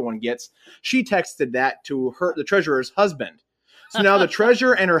up, like everyone gets. She texted that to the treasurer's husband. So now the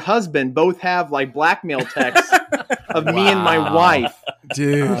treasurer and her husband both have blackmail texts of me and my wife,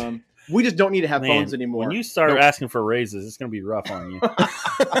 dude. We just don't need to have phones anymore. When you start asking for raises, it's going to be rough on you.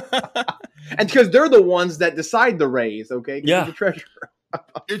 And because they're the ones that decide the raise, okay? Yeah. The treasurer.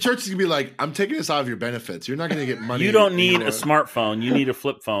 Your church is going to be like, I'm taking this out of your benefits. You're not going to get money. You don't need a smartphone. You need a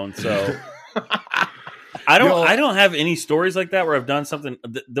flip phone. So I don't have any stories like that where I've done something.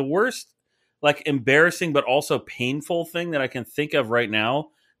 The worst, embarrassing but also painful thing that I can think of right now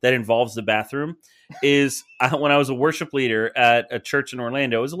that involves the bathroom is when I was a worship leader at a church in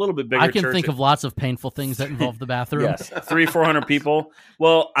Orlando. It was a little bit bigger. I can think of lots of painful things that involve the bathroom. Yes, 300-400 people.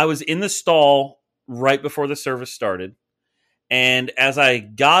 Well, I was in the stall right before the service started, and as I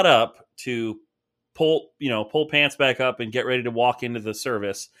got up to pull pants back up and get ready to walk into the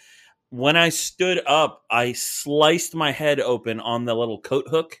service, when I stood up, I sliced my head open on the little coat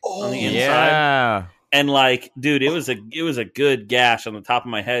hook on the inside. Yeah. And dude, it was a good gash on the top of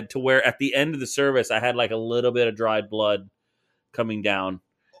my head to where at the end of the service I had a little bit of dried blood coming down.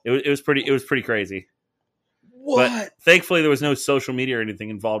 It was pretty crazy. What? But thankfully there was no social media or anything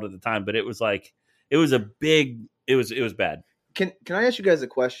involved at the time. But it was bad. Can I ask you guys a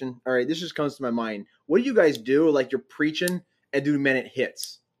question? All right, this just comes to my mind. What do you guys do? You're preaching and do minute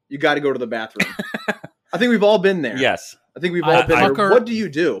hits. You got to go to the bathroom. I think we've all been there. Yes, I think we've all been there. What do you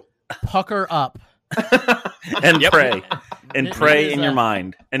do? Pucker up. And pray in your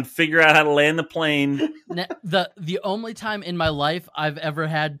mind and figure out how to land the plane. The only time in my life I've ever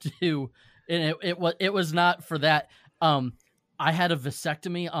had to, and it was not for that. I had a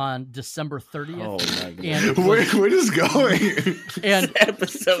vasectomy on December 30th. Oh my god! And where is going? And this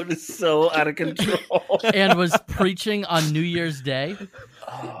episode is so out of control. And was preaching on New Year's Day.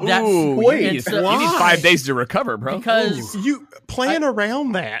 You need 5 days to recover, bro. Because you plan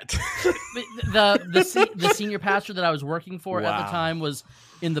around that. the senior pastor that I was working for at the time was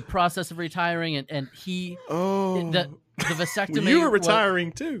in the process of retiring, and he the vasectomy. Well, you were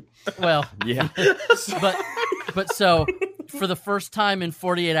retiring too. Well, yeah, but so for the first time in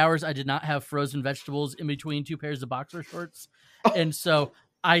 48 hours, I did not have frozen vegetables in between two pairs of boxer shorts, and so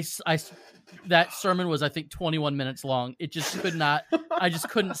I that sermon was, I think, 21 minutes long. It just could not. I just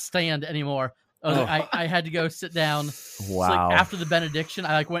couldn't stand anymore. I had to go sit down. Wow. So after the benediction,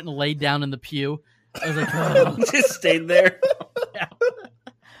 I went and laid down in the pew. I was like, oh. Just stayed there. Yeah.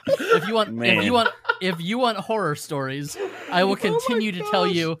 If you want horror stories, I will continue to tell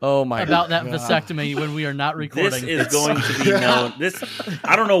you about that vasectomy when we are not recording. This is going to be known.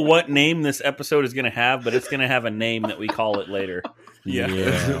 I don't know what name this episode is going to have, but it's going to have a name that we call it later.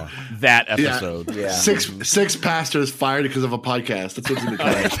 Yeah. That episode. Yeah. Six pastors fired because of a podcast. That's what's going to be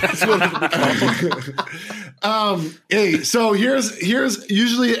called. Hey, so here's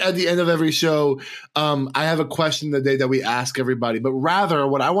usually at the end of every show, I have a question today that we ask everybody, but rather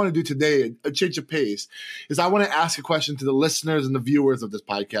what I want to do today, a change of pace, is I want to ask a question to the listeners and the viewers of this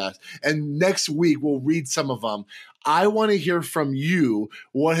podcast. And next week we'll read some of them. I want to hear from you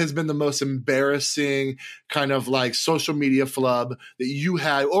what has been the most embarrassing kind of social media flub that you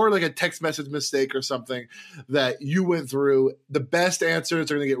had, or a text message mistake or something that you went through. The best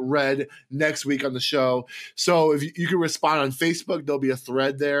answers are going to get read next week on the show. So if you can respond on Facebook, there'll be a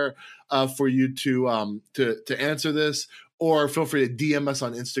thread there for you to answer this, or feel free to DM us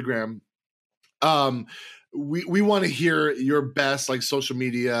on Instagram. We want to hear your best social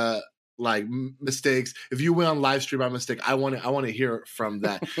media mistakes. If you went on live stream by mistake, I want to hear from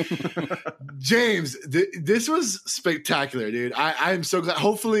that. James, this was spectacular, dude. I am so glad.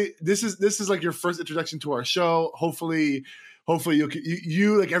 Hopefully this is your first introduction to our show. Hopefully hopefully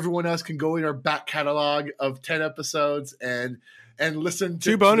you like everyone else can go in our back catalog of 10 episodes and listen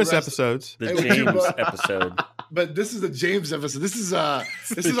to 2 bonus the rest. episodes. The Hey, James episode. But this is the James episode. This is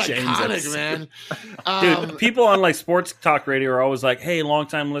James iconic, episode. man. Dude, people on like sports talk radio are always like, "Hey,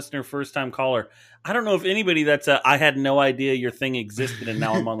 long-time listener, first-time caller." I don't know if anybody that's I had no idea your thing existed and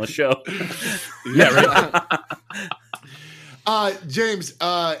now I'm on the show. Yeah, right. James,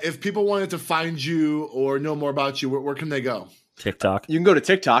 if people wanted to find you or know more about you, where can they go? TikTok. You can go to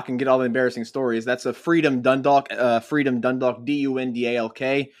TikTok and get all the embarrassing stories. That's a Freedom Dundalk, Freedom Dundalk,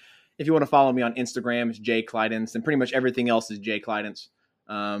 Dundalk. If you want to follow me on Instagram, it's Jay Clydens, and pretty much everything else is Jay Clydens.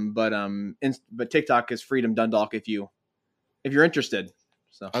 But TikTok is Freedom Dundalk if you're interested.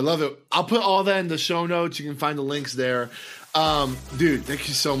 So I love it. I'll put all that in the show notes. You can find the links there. Dude, thank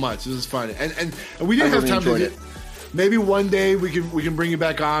you so much. This is fun. And we didn't have time to do it. Maybe one day we can bring you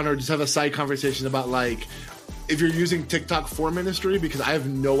back on or just have a side conversation about like if you're using TikTok for ministry, because I have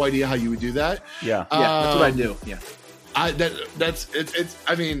no idea how you would do that. Yeah. that's what I do. Yeah.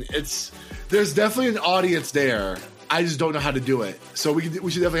 There's definitely an audience there. I just don't know how to do it. So we should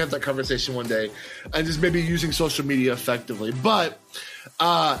definitely have that conversation one day and just maybe using social media effectively. But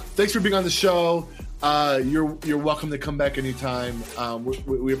thanks for being on the show. You're welcome to come back anytime.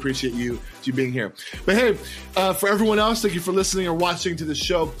 We appreciate you being here. But hey, for everyone else, thank you for listening or watching to the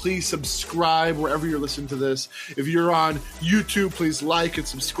show. Please subscribe wherever you're listening to this. If you're on YouTube, please like and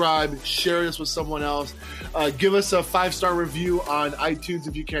subscribe. Share this with someone else. Give us a 5-star review on iTunes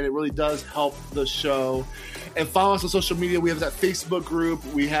if you can. It really does help the show. And follow us on social media. We have that Facebook group.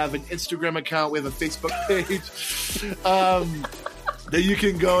 We have an Instagram account. We have a Facebook page that you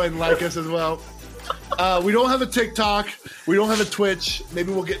can go and like us as well. We don't have a TikTok. We don't have a Twitch.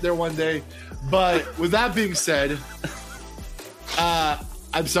 Maybe we'll get there one day. But with that being said,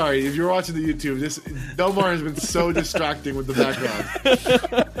 I'm sorry. If you're watching the YouTube, this Delmar has been so distracting with the background.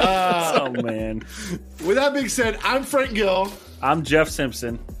 Oh, man. With that being said, I'm Frank Gill. I'm Jeff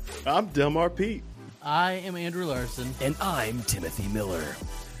Simpson. I'm Delmar Pete. I am Andrew Larson. And I'm Timothy Miller.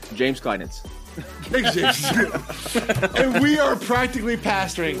 James Clydens. Thanks, James. And we are practically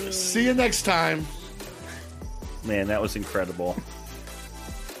pastoring. See you next time. Man, that was incredible.